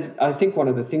 I think one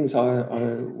of the things I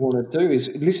want to do is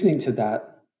listening to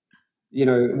that.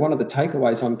 One of the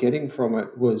takeaways I'm getting from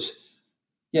it was,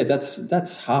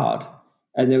 that's hard,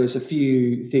 and there was a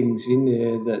few things in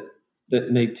there that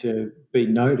need to be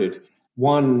noted.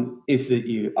 One is that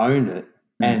you own it,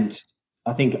 and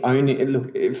I think owning it.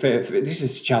 Look, this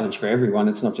is a challenge for everyone.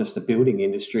 It's not just the building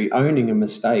industry. Owning a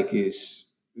mistake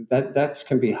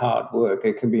can be hard work.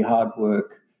 It can be hard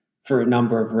work for a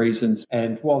number of reasons.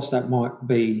 And whilst that might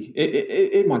be,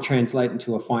 it might translate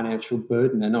into a financial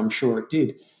burden, and I'm sure it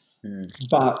did.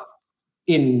 But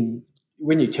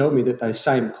when you tell me that those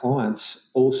same clients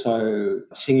also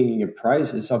singing your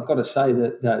praises, I've got to say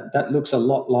that looks a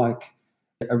lot like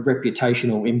a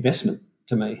reputational investment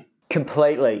to me.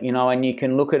 Completely, and you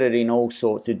can look at it in all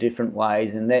sorts of different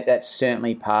ways, and that's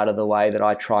certainly part of the way that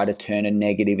I try to turn a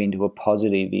negative into a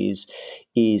positive is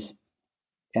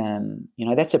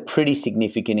that's a pretty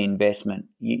significant investment.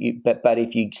 But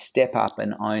if you step up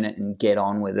and own it and get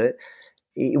on with it,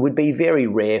 it would be very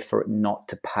rare for it not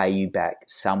to pay you back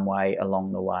some way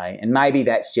along the way. And maybe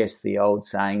that's just the old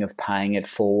saying of paying it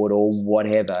forward or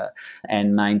whatever,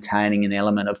 and maintaining an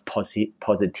element of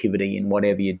positivity in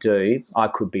whatever you do. I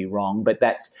could be wrong, but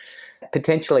that's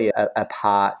potentially a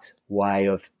part way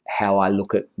of how I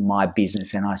look at my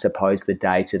business and I suppose the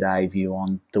day-to-day view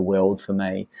on the world for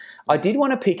me. I did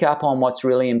want to pick up on what's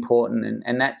really important,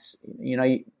 and that's,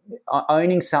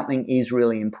 owning something is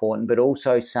really important, but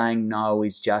also saying no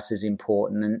is just as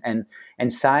important.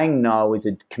 And saying no is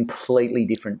a completely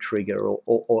different trigger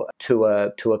or to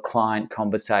a client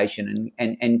conversation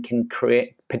and can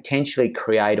potentially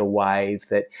create a wave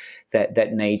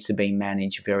that needs to be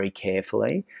managed very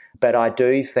carefully. But I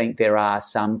do think there are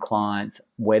some clients,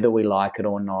 whether we like it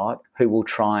or not, who will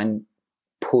try and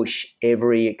push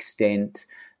every extent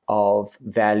of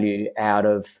value out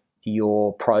of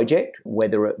your project,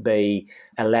 whether it be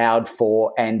allowed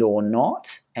for and or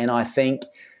not. And I think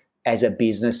as a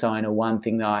business owner, one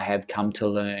thing that I have come to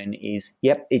learn is,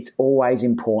 it's always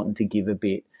important to give a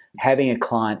bit. Having a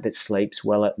client that sleeps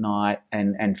well at night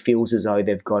and feels as though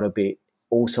they've got a bit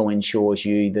also ensures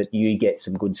you that you get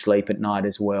some good sleep at night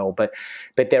as well. But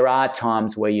there are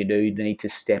times where you do need to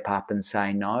step up and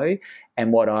say no.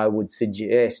 And what I would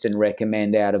suggest and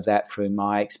recommend out of that through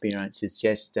my experience is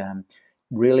just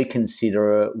really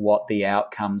consider what the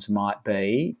outcomes might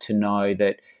be, to know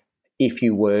that if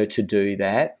you were to do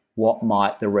that, what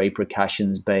might the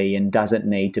repercussions be, and does it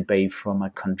need to be from a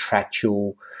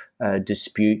contractual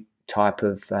dispute type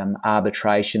of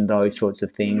arbitration, those sorts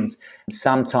of things.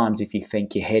 Sometimes if you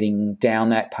think you're heading down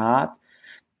that path,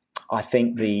 I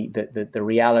think the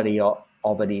reality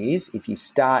of it is, if you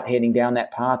start heading down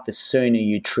that path, the sooner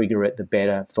you trigger it, the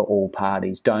better for all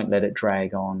parties. Don't let it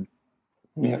drag on.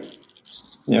 Yeah.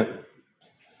 I'm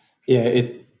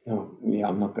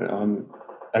not going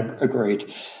to.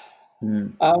 Agreed.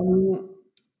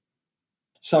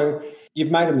 So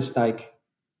you've made a mistake.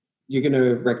 You're going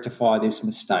to rectify this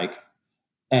mistake,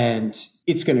 and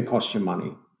it's going to cost you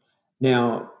money.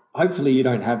 Now, hopefully, you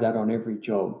don't have that on every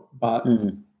job. But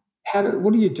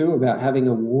what do you do about having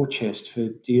a war chest for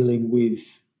dealing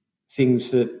with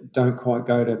things that don't quite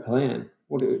go to plan?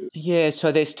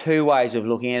 So there's two ways of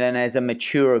looking at it. And as a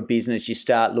mature business, you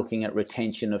start looking at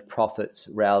retention of profits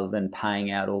rather than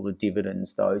paying out all the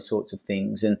dividends, those sorts of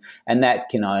things. And that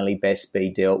can only best be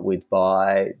dealt with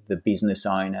by the business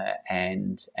owner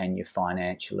and your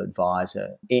financial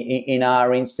advisor. In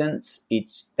our instance,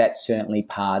 that's certainly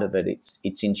part of it.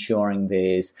 It's ensuring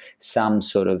there's some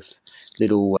sort of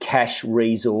little cash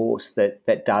resource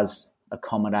that does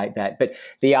accommodate that. But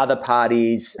the other part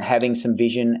is having some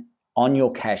vision on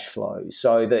your cash flow,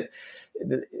 so that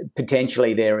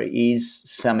potentially there is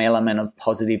some element of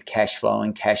positive cash flow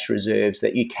and cash reserves,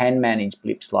 that you can manage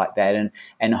blips like that,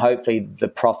 and hopefully the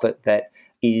profit that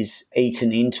is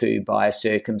eaten into by a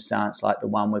circumstance like the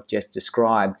one we've just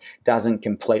described doesn't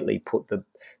completely put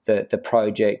the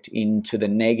project into the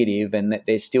negative, and that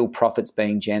there's still profits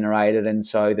being generated, and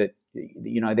so that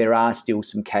there are still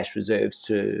some cash reserves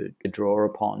to draw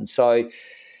upon. So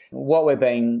what we're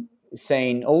being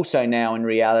seen also now in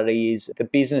reality is the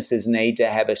businesses need to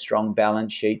have a strong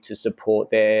balance sheet to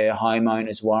support their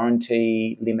homeowners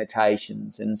warranty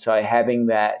limitations. And so having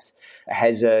that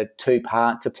has a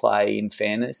two-part to play, in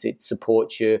fairness. It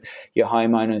supports your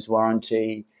homeowners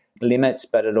warranty limits,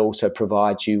 but it also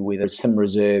provides you with some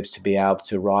reserves to be able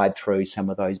to ride through some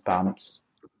of those bumps.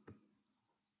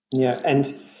 Yeah,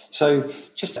 and so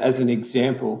just as an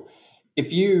example,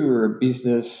 if you were a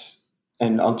business,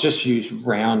 and I'll just use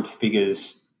round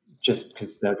figures just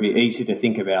because they'll be easy to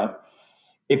think about.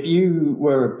 If you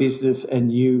were a business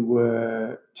and you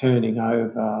were turning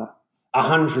over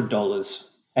 $100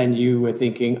 and you were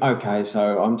thinking, okay,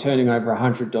 so I'm turning over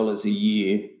 $100 a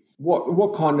year,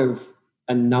 what kind of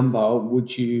a number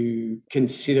would you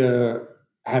consider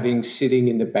having sitting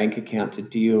in the bank account to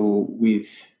deal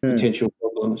with potential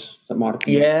problems that might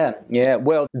appear? Yeah.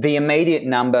 Well, the immediate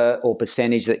number or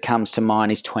percentage that comes to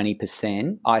mind is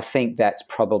 20%. I think that's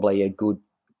probably a good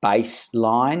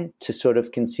baseline to sort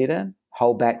of consider.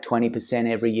 Hold back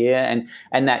 20% every year, and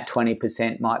that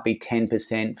 20% might be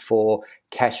 10% for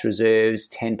cash reserves,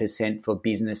 10% for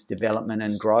business development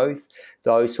and growth,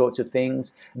 those sorts of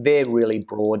things. They're really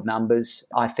broad numbers.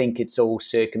 I think it's all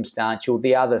circumstantial.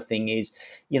 The other thing is,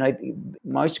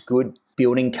 most good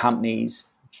building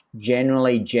companies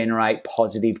generally generate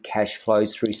positive cash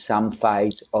flows through some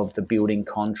phase of the building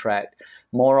contract.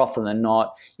 More often than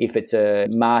not, if it's a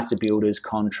master builder's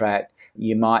contract,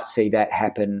 you might see that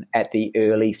happen at the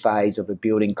early phase of a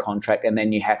building contract, and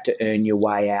then you have to earn your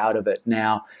way out of it.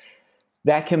 Now,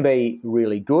 that can be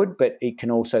really good, but it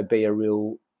can also be a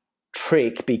real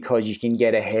trick, because you can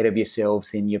get ahead of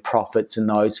yourselves in your profits and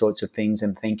those sorts of things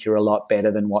and think you're a lot better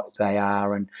than what they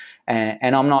are. And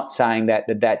I'm not saying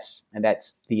that's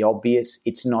the obvious.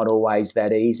 It's not always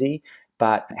that easy,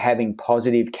 but having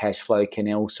positive cash flow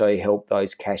can also help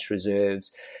those cash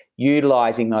reserves.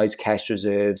 Utilising those cash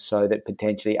reserves so that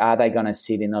potentially, are they going to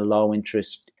sit in a low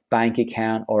interest bank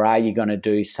account, or are you going to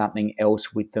do something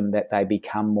else with them that they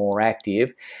become more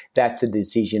active? That's a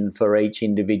decision for each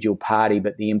individual party,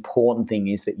 but the important thing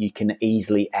is that you can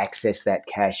easily access that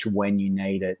cash when you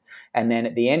need it. And then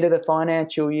at the end of the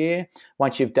financial year,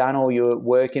 once you've done all your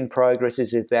work in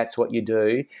progresses, if that's what you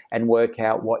do, and work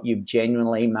out what you've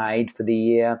genuinely made for the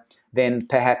year, then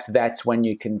perhaps that's when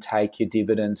you can take your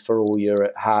dividends for all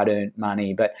your hard-earned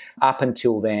money. But up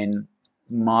until then,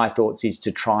 my thoughts is to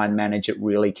try and manage it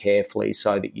really carefully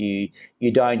so that you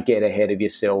don't get ahead of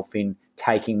yourself in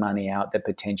taking money out that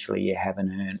potentially you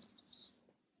haven't earned.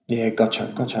 Yeah,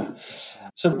 gotcha.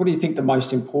 So what do you think the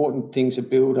most important things a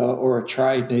builder or a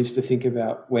trade needs to think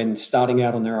about when starting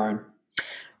out on their own?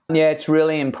 Yeah, it's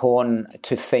really important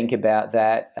to think about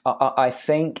that. I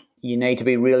think you need to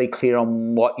be really clear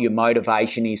on what your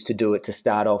motivation is to do it to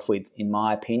start off with, in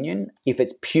my opinion. If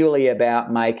it's purely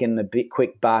about making the big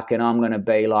quick buck and I'm going to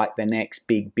be like the next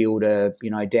big builder,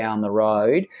 down the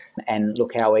road, and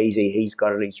look how easy he's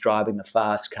got it, he's driving the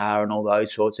fast car and all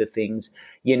those sorts of things,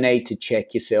 you need to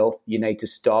check yourself. You need to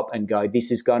stop and go,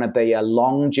 this is going to be a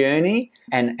long journey.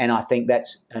 And I think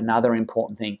that's another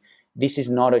important thing. This is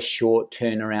not a short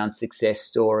turnaround success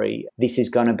story. This is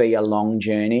going to be a long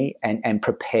journey, and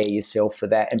prepare yourself for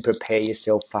that, and prepare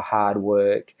yourself for hard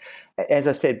work. As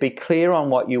I said, be clear on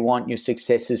what you want your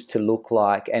successes to look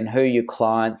like and who your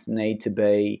clients need to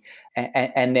be,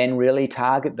 and then really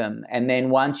target them. And then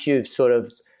once you've sort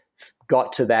of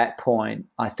got to that point,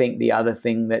 I think the other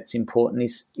thing that's important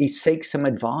is seek some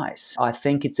advice. I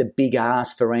think it's a big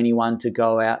ask for anyone to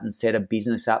go out and set a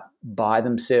business up by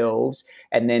themselves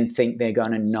and then think they're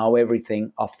going to know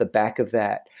everything off the back of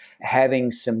that.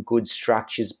 Having some good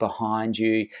structures behind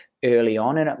you early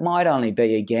on, and it might only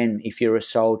be, again, if you're a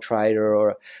sole trader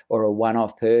or a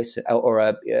one-off person or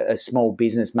a small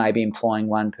business maybe employing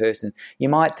one person, you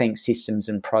might think systems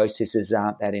and processes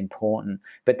aren't that important,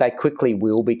 but they quickly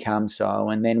will become so.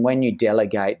 And then when you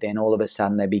delegate, then all of a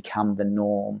sudden they become the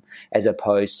norm as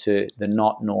opposed to the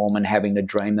not norm, and having to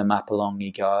dream them up along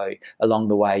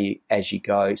the way as you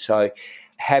go. So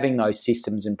having those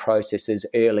systems and processes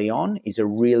early on is a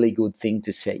really good thing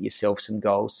to set yourself some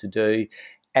goals to do.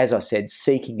 As I said,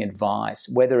 seeking advice,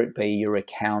 whether it be your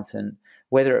accountant,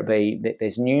 whether it be that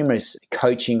there's numerous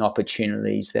coaching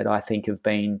opportunities that I think have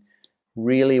been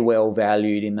really well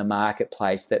valued in the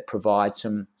marketplace that provide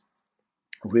some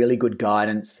really good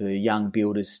guidance for young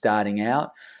builders starting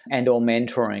out, and or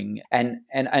mentoring. And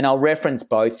I'll reference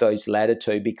both those latter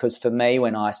two, because for me,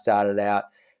 when I started out,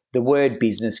 the word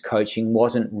business coaching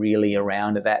wasn't really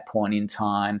around at that point in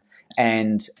time.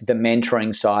 And the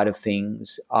mentoring side of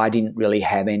things, I didn't really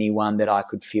have anyone that I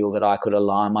could feel that I could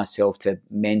align myself to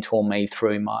mentor me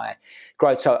through my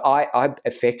growth. So I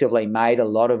effectively made a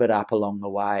lot of it up along the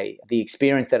way. The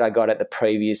experience that I got at the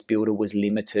previous builder was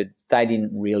limited. They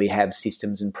didn't really have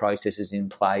systems and processes in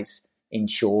place, in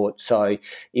short. So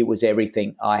it was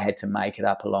everything. I had to make it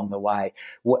up along the way.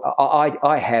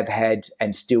 I have had,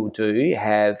 and still do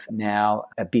have now,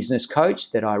 a business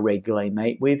coach that I regularly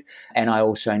meet with. And I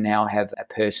also now have a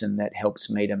person that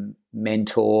helps me to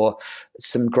mentor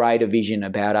some greater vision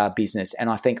about our business. And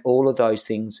I think all of those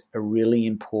things are really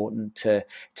important to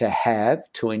have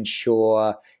to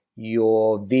ensure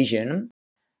your vision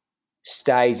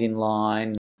stays in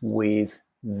line with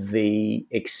the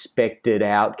expected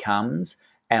outcomes,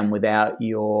 and without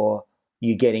you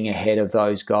getting ahead of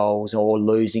those goals or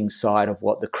losing sight of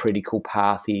what the critical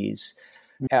path is.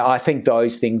 I think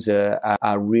those things are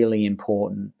really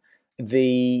important.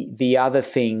 The other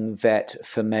thing that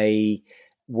for me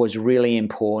was really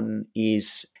important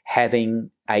is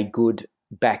having a good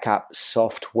backup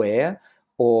software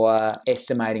or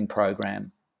estimating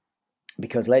program.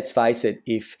 Because let's face it,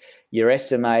 if your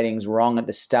estimating's wrong at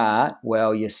the start,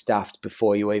 well, you're stuffed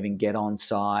before you even get on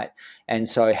site. And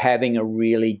so having a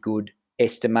really good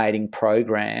estimating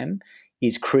program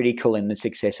is critical in the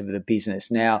success of the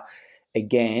business. Now,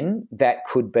 again, that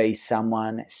could be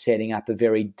someone setting up a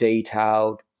very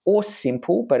detailed or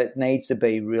simple, but it needs to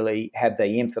be really have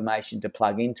the information to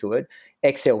plug into it,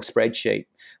 Excel spreadsheet,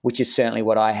 which is certainly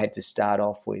what I had to start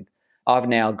off with. I've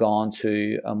now gone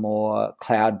to a more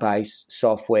cloud-based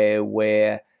software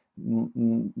where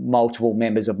multiple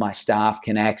members of my staff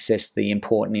can access the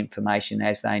important information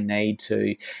as they need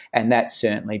to, and that's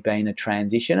certainly been a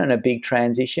transition, and a big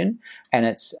transition, and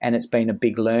it's been a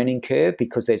big learning curve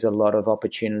because there's a lot of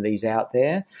opportunities out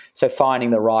there. So finding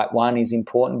the right one is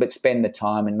important, but spend the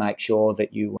time and make sure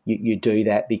that you do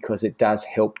that, because it does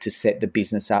help to set the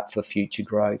business up for future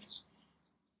growth.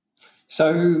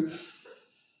 So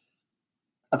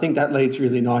I think that leads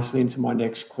really nicely into my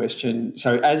next question.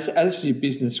 So as your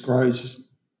business grows,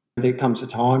 there comes a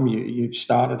time you've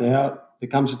started out, there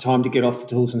comes a time to get off the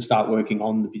tools and start working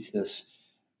on the business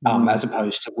as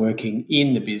opposed to working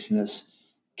in the business.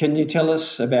 Can you tell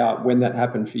us about when that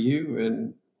happened for you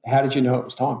and how did you know it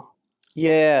was time?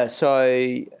 Yeah,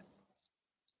 so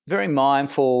very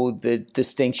mindful the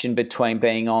distinction between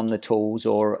being on the tools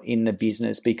or in the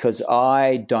business, because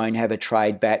I don't have a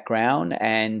trade background.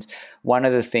 And one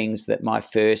of the things that my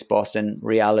first boss, and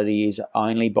reality is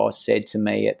only boss, said to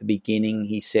me at the beginning,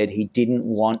 he said he didn't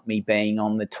want me being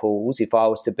on the tools. If I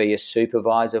was to be a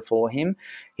supervisor for him,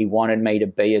 he wanted me to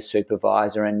be a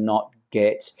supervisor and not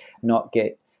get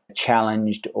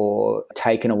challenged or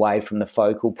taken away from the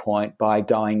focal point by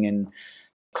going and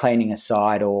cleaning a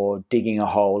site or digging a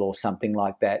hole or something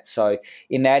like that. So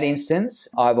in that instance,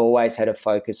 I've always had a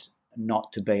focus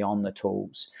not to be on the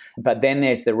tools. But then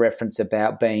there's the reference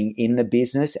about being in the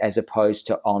business as opposed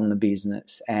to on the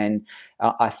business. And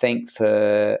I think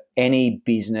for any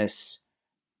business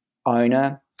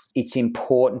owner, it's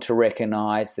important to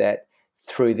recognize that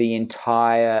through the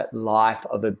entire life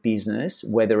of a business,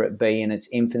 whether it be in its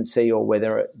infancy or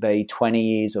whether it be 20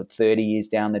 years or 30 years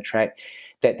down the track,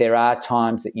 that there are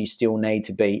times that you still need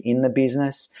to be in the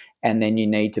business and then you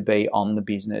need to be on the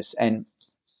business. And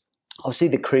obviously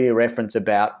the clear reference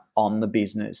about on the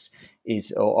business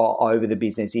is, or over the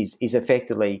business is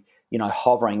effectively,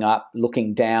 hovering up,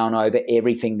 looking down over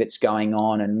everything that's going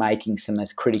on and making some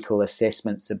critical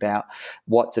assessments about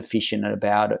what's efficient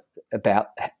about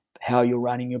how you're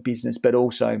running your business, but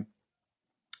also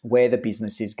where the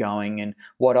business is going and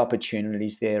what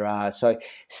opportunities there are. So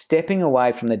stepping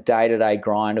away from the day-to-day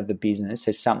grind of the business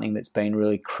is something that's been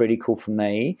really critical for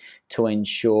me to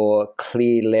ensure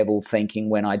clear level thinking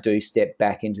when I do step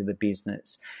back into the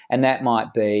business. And that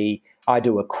might be, I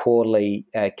do a quarterly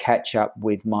catch up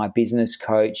with my business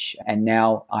coach, and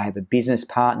now I have a business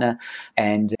partner,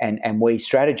 and we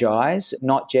strategize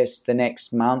not just the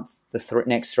next month, the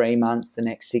next 3 months, the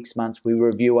next 6 months. We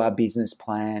review our business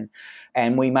plan,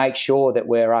 and we make sure that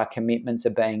where our commitments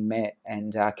are being met,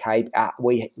 and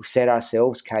we set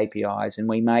ourselves KPIs, and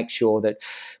we make sure that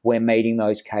we're meeting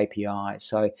those KPIs.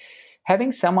 So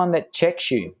having someone that checks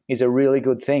you is a really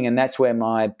good thing, and that's where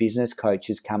my business coach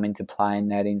has come into play in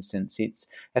that instance. It's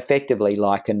effectively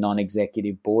like a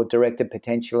non-executive board director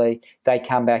potentially. They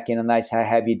come back in and they say,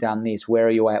 have you done this? Where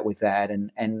are you at with that?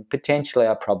 And potentially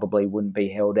I probably wouldn't be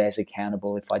held as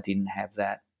accountable if I didn't have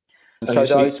that. So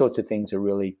those sorts of things are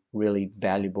really, really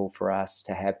valuable for us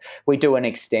to have. We do an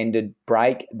extended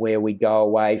break where we go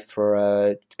away for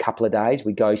a couple of days.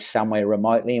 We go somewhere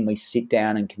remotely and we sit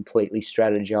down and completely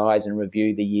strategize and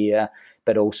review the year,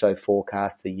 but also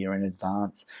forecast the year in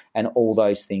advance. And all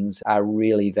those things are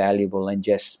really valuable in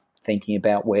just thinking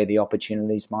about where the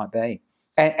opportunities might be.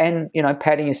 And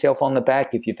patting yourself on the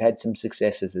back if you've had some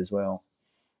successes as well.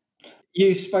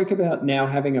 You spoke about now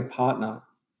having a partner.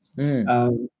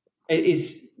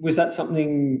 Was that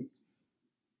something?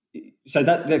 So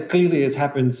that clearly has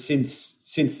happened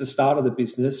since the start of the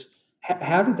business.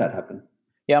 How did that happen?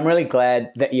 Yeah, I'm really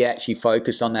glad that you actually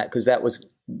focused on that, because that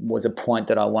was a point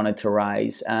that I wanted to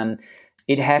raise.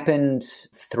 It happened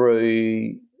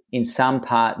through, in some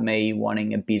part, me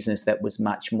wanting a business that was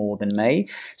much more than me.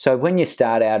 So when you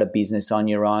start out a business on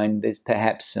your own, there's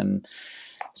perhaps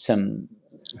some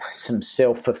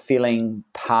self-fulfilling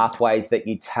pathways that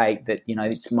you take, that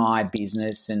it's my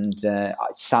business and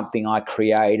something I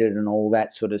created and all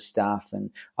that sort of stuff, and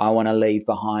I want to leave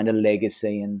behind a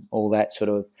legacy and all that sort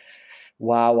of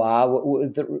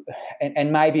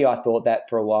and maybe I thought that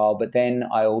for a while, but then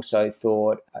I also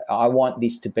thought I want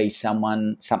this to be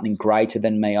something greater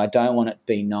than me. I don't want it to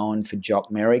be known for Jock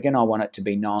Merrigan. I want it to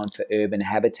be known for Urban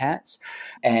Habitats.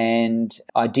 And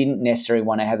I didn't necessarily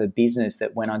want to have a business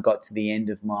that when I got to the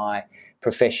end of my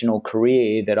professional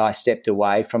career that I stepped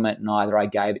away from it and either I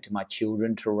gave it to my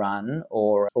children to run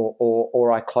or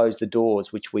I closed the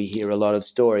doors, which we hear a lot of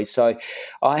stories. So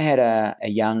I had a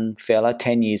young fella,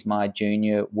 10 years my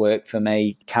junior, work for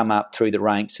me, come up through the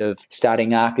ranks of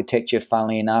studying architecture,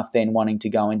 funnily enough, then wanting to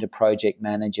go into project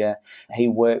manager. He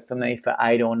worked for me for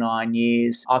 8 or 9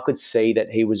 years. I could see that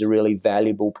he was a really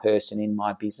valuable person in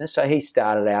my business. So he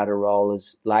started out a role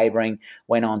as labouring,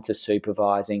 went on to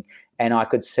supervising, and I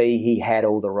could see he had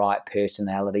all the right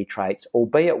personality traits,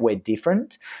 albeit we're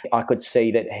different. I could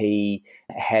see that he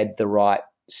had the right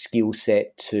skill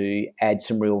set to add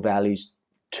some real values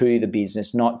to the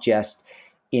business, not just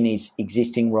in his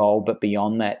existing role, but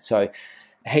beyond that. So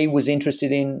He was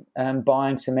interested in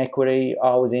buying some equity.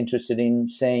 I was interested in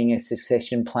seeing a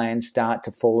succession plan start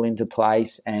to fall into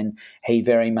place, and he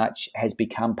very much has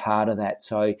become part of that.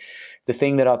 So the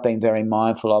thing that I've been very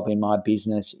mindful of in my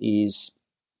business is,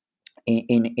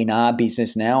 in our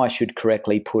business now, I should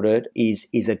correctly put it,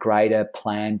 is a greater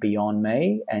plan beyond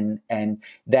me, and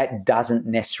that doesn't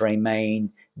necessarily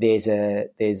mean there's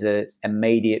a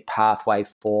immediate pathway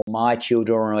for my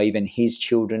children or even his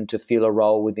children to fill a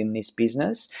role within this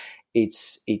business.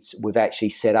 We've actually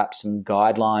set up some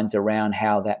guidelines around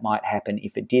how that might happen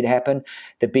if it did happen.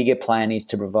 The bigger plan is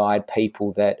to provide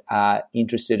people that are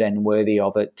interested and worthy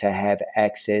of it to have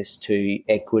access to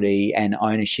equity and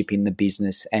ownership in the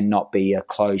business and not be a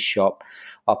closed shop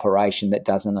operation that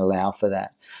doesn't allow for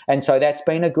that. And so that's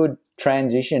been a good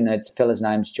transition. It's a fella's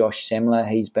name's Josh Semler.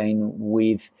 He's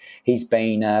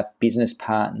been a business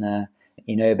partner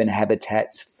in Urban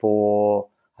Habitats for,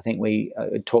 I think we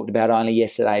talked about only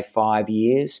yesterday, 5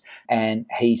 years, and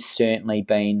he's certainly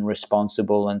been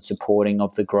responsible and supporting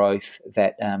of the growth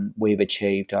that we've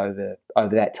achieved over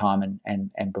that time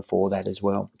and before that as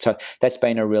well. So that's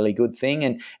been a really good thing,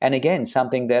 and again,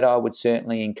 something that I would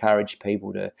certainly encourage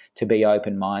people to be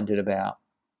open-minded about.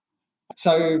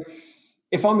 So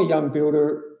if I'm a young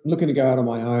builder looking to go out on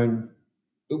my own,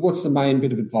 what's the main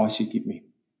bit of advice you'd give me?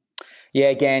 Yeah,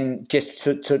 again, just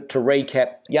to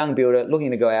recap, young builder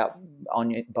looking to go out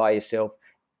by yourself,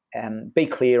 be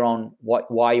clear on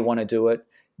why you want to do it,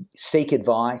 seek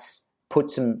advice,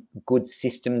 put some good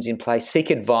systems in place, seek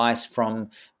advice from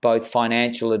both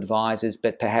financial advisors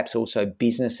but perhaps also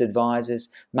business advisors,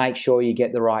 make sure you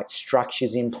get the right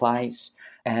structures in place.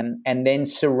 And then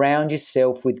surround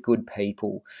yourself with good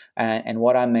people. And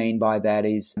what I mean by that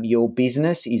is your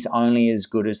business is only as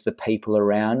good as the people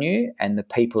around you, and the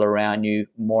people around you,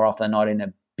 more often than not in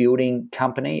a building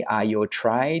company, are your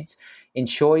trades.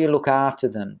 Ensure you look after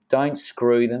them. Don't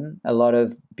screw them. A lot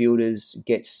of builders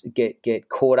get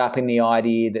caught up in the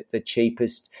idea that the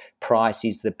cheapest price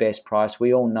is the best price.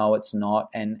 We all know it's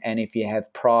not. And if you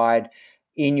have pride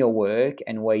in your work,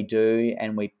 and we do,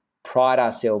 and we pride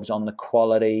ourselves on the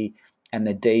quality and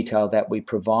the detail that we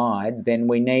provide, then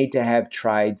we need to have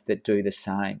trades that do the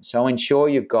same. So ensure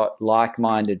you've got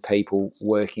like-minded people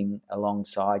working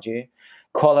alongside you.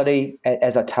 Quality,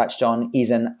 as I touched on,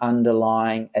 is an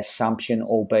underlying assumption,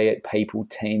 albeit people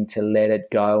tend to let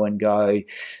it go and go,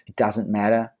 it doesn't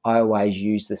matter. I always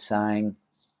use the saying,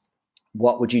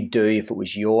 what would you do if it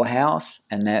was your house?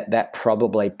 And that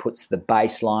probably puts the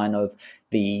baseline of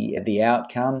the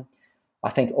outcome. I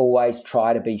think always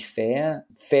try to be fair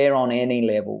on any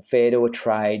level, fair to a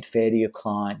trade, fair to your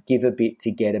client, give a bit to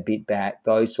get a bit back,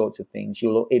 those sorts of things.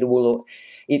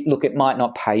 It might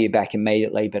not pay you back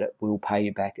immediately, but it will pay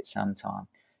you back at some time.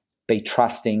 Be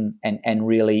trusting and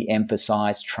really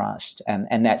emphasize trust.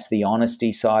 And that's the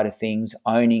honesty side of things,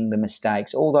 owning the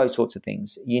mistakes, all those sorts of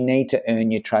things. You need to earn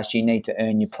your trust. You need to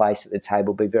earn your place at the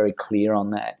table. Be very clear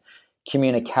on that.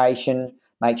 Communication.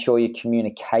 Make sure your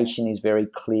communication is very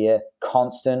clear,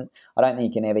 constant. I don't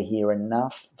think you can ever hear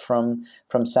enough from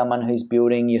someone who's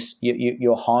building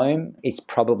your home. It's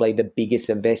probably the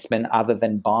biggest investment other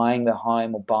than buying the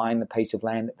home or buying the piece of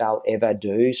land that they'll ever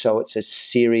do. So it's a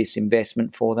serious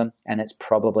investment for them, and it's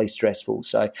probably stressful.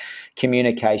 So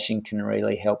communication can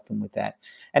really help them with that.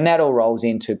 And that all rolls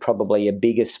into probably a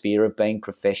bigger sphere of being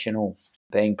professional.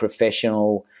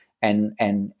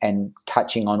 And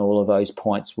touching on all of those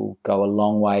points will go a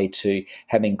long way to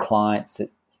having clients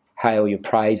that hail your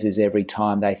praises every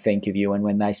time they think of you, and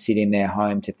when they sit in their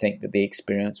home to think that the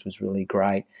experience was really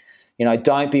great. You know,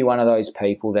 don't be one of those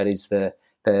people that is the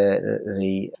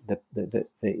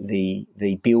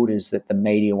builders that the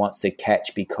media wants to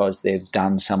catch because they've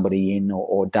done somebody in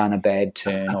or done a bad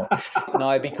turn, or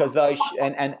no, because those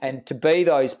and to be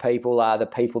those people are the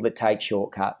people that take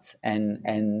shortcuts,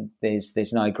 and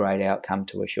there's no great outcome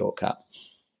to a shortcut.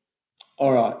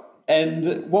 All right.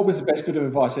 And what was the best bit of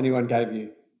advice anyone gave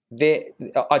you?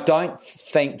 I don't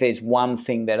think there's one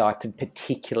thing that I could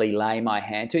particularly lay my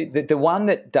hand to. The one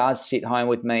that does sit home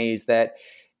with me is that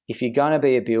if you're going to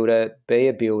be a builder, be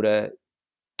a builder.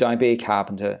 Don't be a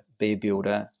carpenter, be a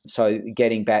builder. So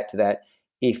getting back to that,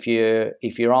 if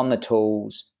you're on the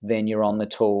tools, then you're on the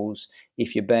tools.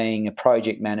 If you're being a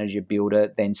project manager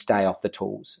builder, then stay off the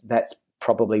tools. That's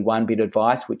probably one bit of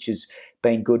advice which has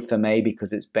been good for me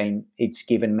because it's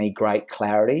given me great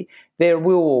clarity. There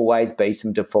will always be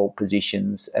some default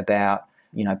positions about,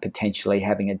 you know, potentially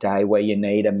having a day where you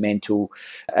need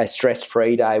a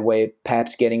stress-free day where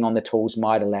perhaps getting on the tools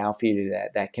might allow for you to do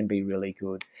that. That can be really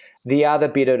good. The other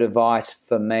bit of advice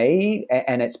for me,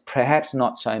 and it's perhaps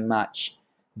not so much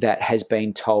that has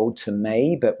been told to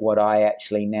me, but what I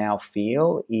actually now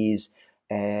feel is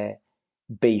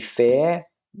be fair,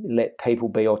 let people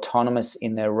be autonomous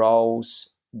in their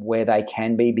roles where they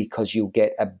can be, because you'll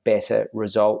get a better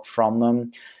result from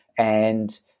them,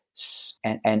 and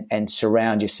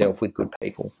surround yourself with good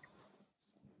people.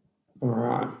 All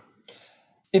right.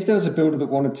 If there was a builder that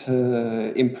wanted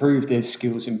to improve their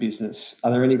skills in business,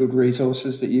 are there any good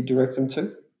resources that you'd direct them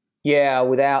to? Yeah,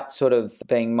 without sort of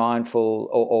being mindful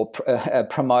or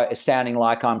sounding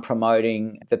like I'm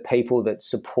promoting the people that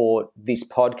support this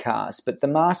podcast, but the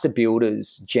master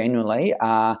builders generally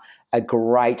are a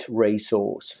great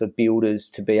resource for builders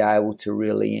to be able to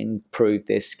really improve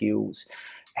their skills.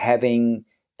 Having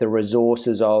the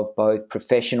resources of both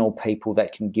professional people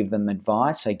that can give them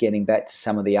advice, so getting back to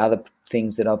some of the other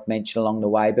things that I've mentioned along the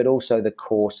way, but also the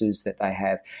courses that they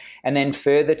have. And then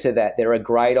further to that, there are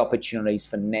great opportunities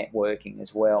for networking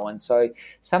as well. And so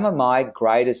some of my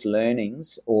greatest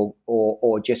learnings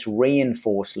or just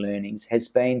reinforced learnings has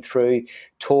been through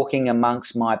talking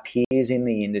amongst my peers in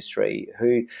the industry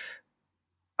who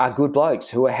are good blokes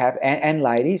who are happy, and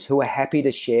ladies who are happy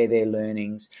to share their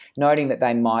learnings, noting that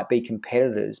they might be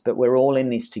competitors, but we're all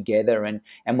in this together and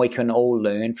we can all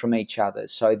learn from each other.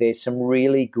 So there's some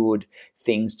really good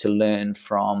things to learn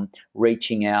from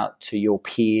reaching out to your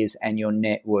peers and your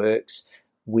networks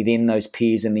within those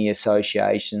peers and the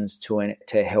associations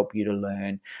to help you to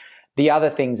learn. The other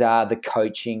things are the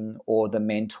coaching or the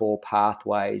mentor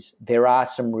pathways. There are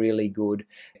some really good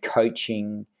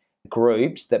coaching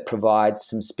groups that provide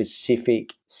some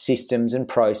specific systems and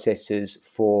processes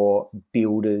for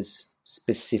builders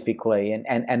specifically,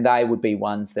 and they would be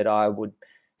ones that I would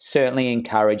certainly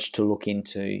encourage to look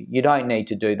into. You don't need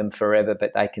to do them forever,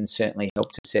 but they can certainly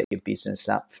help to set your business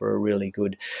up for a really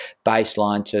good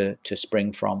baseline to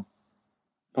spring from.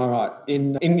 All right.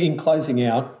 In closing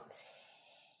out,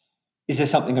 is there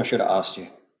something I should have asked you?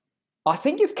 I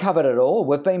think you've covered it all.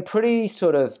 We've been pretty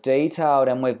sort of detailed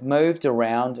and we've moved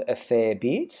around a fair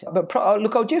bit. But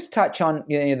look, I'll just touch on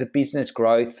the business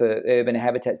growth for Urban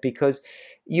Habitats, because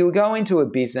you go into a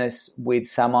business with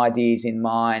some ideas in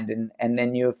mind and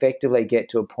then you effectively get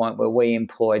to a point where we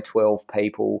employ 12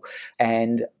 people,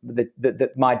 and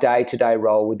my day-to-day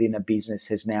role within a business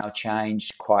has now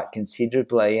changed quite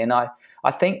considerably. And I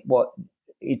think what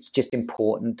it's just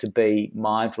important to be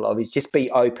mindful of is just be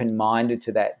open-minded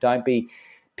to that. Don't be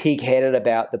pig-headed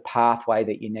about the pathway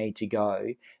that you need to go,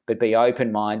 but be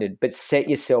open-minded. But set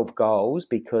yourself goals,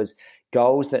 because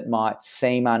goals that might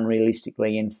seem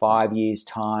unrealistically in 5 years'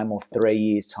 time or 3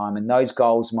 years' time, and those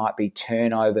goals might be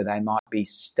turnover, they might be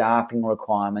staffing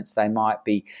requirements, they might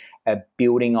be a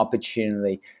building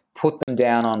opportunity. Put them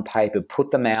down on paper, put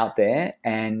them out there,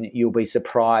 and you'll be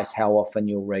surprised how often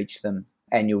you'll reach them.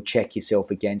 And you'll check yourself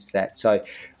against that. So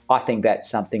I think that's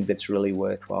something that's really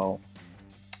worthwhile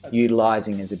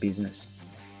utilising as a business.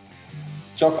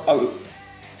 Jock,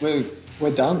 we're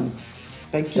done.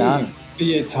 Thank you for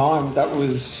your time. That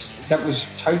was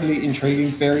totally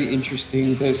intriguing, very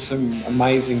interesting. There's some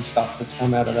amazing stuff that's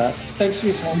come out of that. Thanks for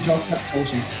your time, Jock. That's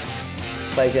awesome.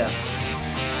 Pleasure.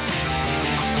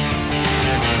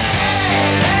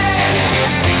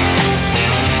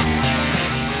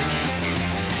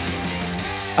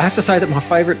 I have to say that my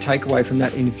favourite takeaway from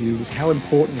that interview was how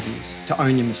important it is to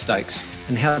own your mistakes,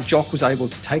 and how Jock was able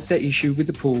to take that issue with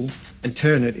the pool and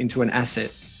turn it into an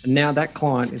asset. And now that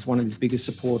client is one of his biggest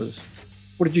supporters.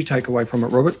 What did you take away from it,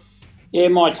 Robert? Yeah,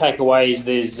 my takeaway is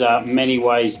there's many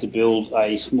ways to build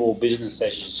a small business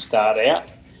as you start out,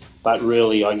 but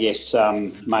really, I guess,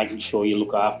 making sure you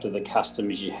look after the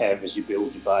customers you have as you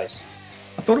build your base.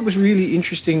 I thought it was really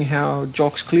interesting how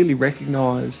Jock's clearly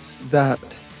recognised that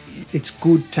it's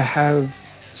good to have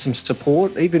some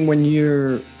support, even when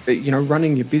you're,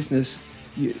 running your business.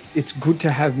 It's good to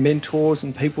have mentors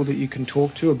and people that you can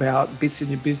talk to about bits in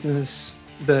your business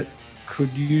that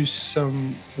could use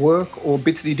some work, or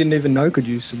bits that you didn't even know could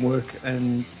use some work,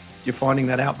 and you're finding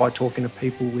that out by talking to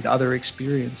people with other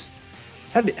experience.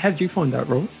 How did you find that,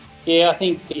 Robert? Yeah, I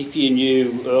think if you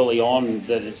knew early on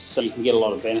that you can get a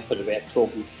lot of benefit about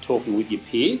talking with your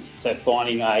peers. So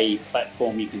finding a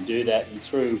platform you can do that, and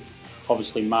through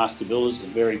obviously Master Builders is a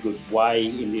very good way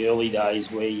in the early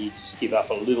days, where you just give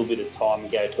up a little bit of time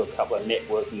and go to a couple of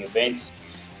networking events,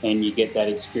 and you get that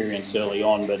experience early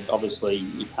on. But obviously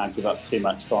you can't give up too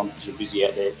much time because you're busy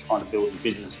out there trying to build your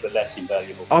business, but that's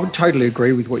invaluable. I would totally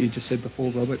agree with what you just said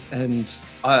before, Robert, and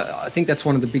I think that's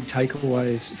one of the big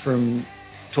takeaways from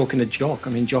talking to Jock. I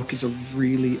mean, Jock is a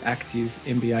really active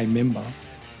MBA member,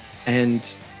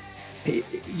 and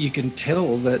you can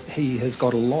tell that he has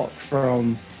got a lot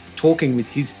from talking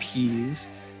with his peers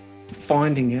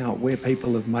finding out where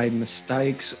people have made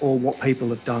mistakes or what people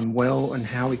have done well and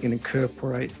how he can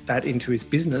incorporate that into his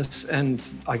business.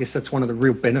 And I guess that's one of the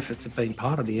real benefits of being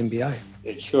part of the MBA.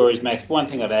 It sure is, Max. One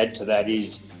thing I'd add to that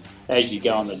is as you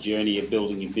go on the journey of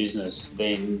building your business,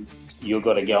 then you've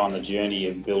got to go on the journey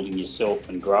of building yourself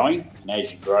and growing. And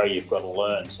as you grow, you've got to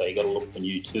learn. So you've got to look for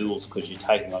new tools because you're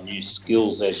taking on new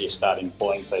skills as you start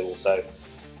employing people. So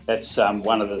that's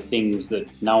one of the things that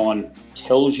no one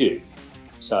tells you.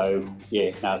 So,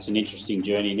 it's an interesting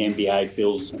journey, and MBA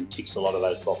fills and ticks a lot of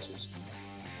those boxes.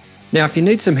 Now, if you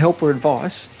need some help or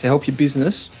advice to help your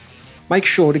business, make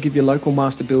sure to give your local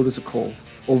Master Builders a call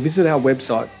or visit our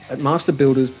website at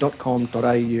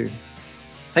masterbuilders.com.au.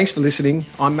 Thanks for listening.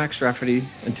 I'm Max Rafferty.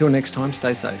 Until next time,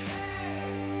 stay safe.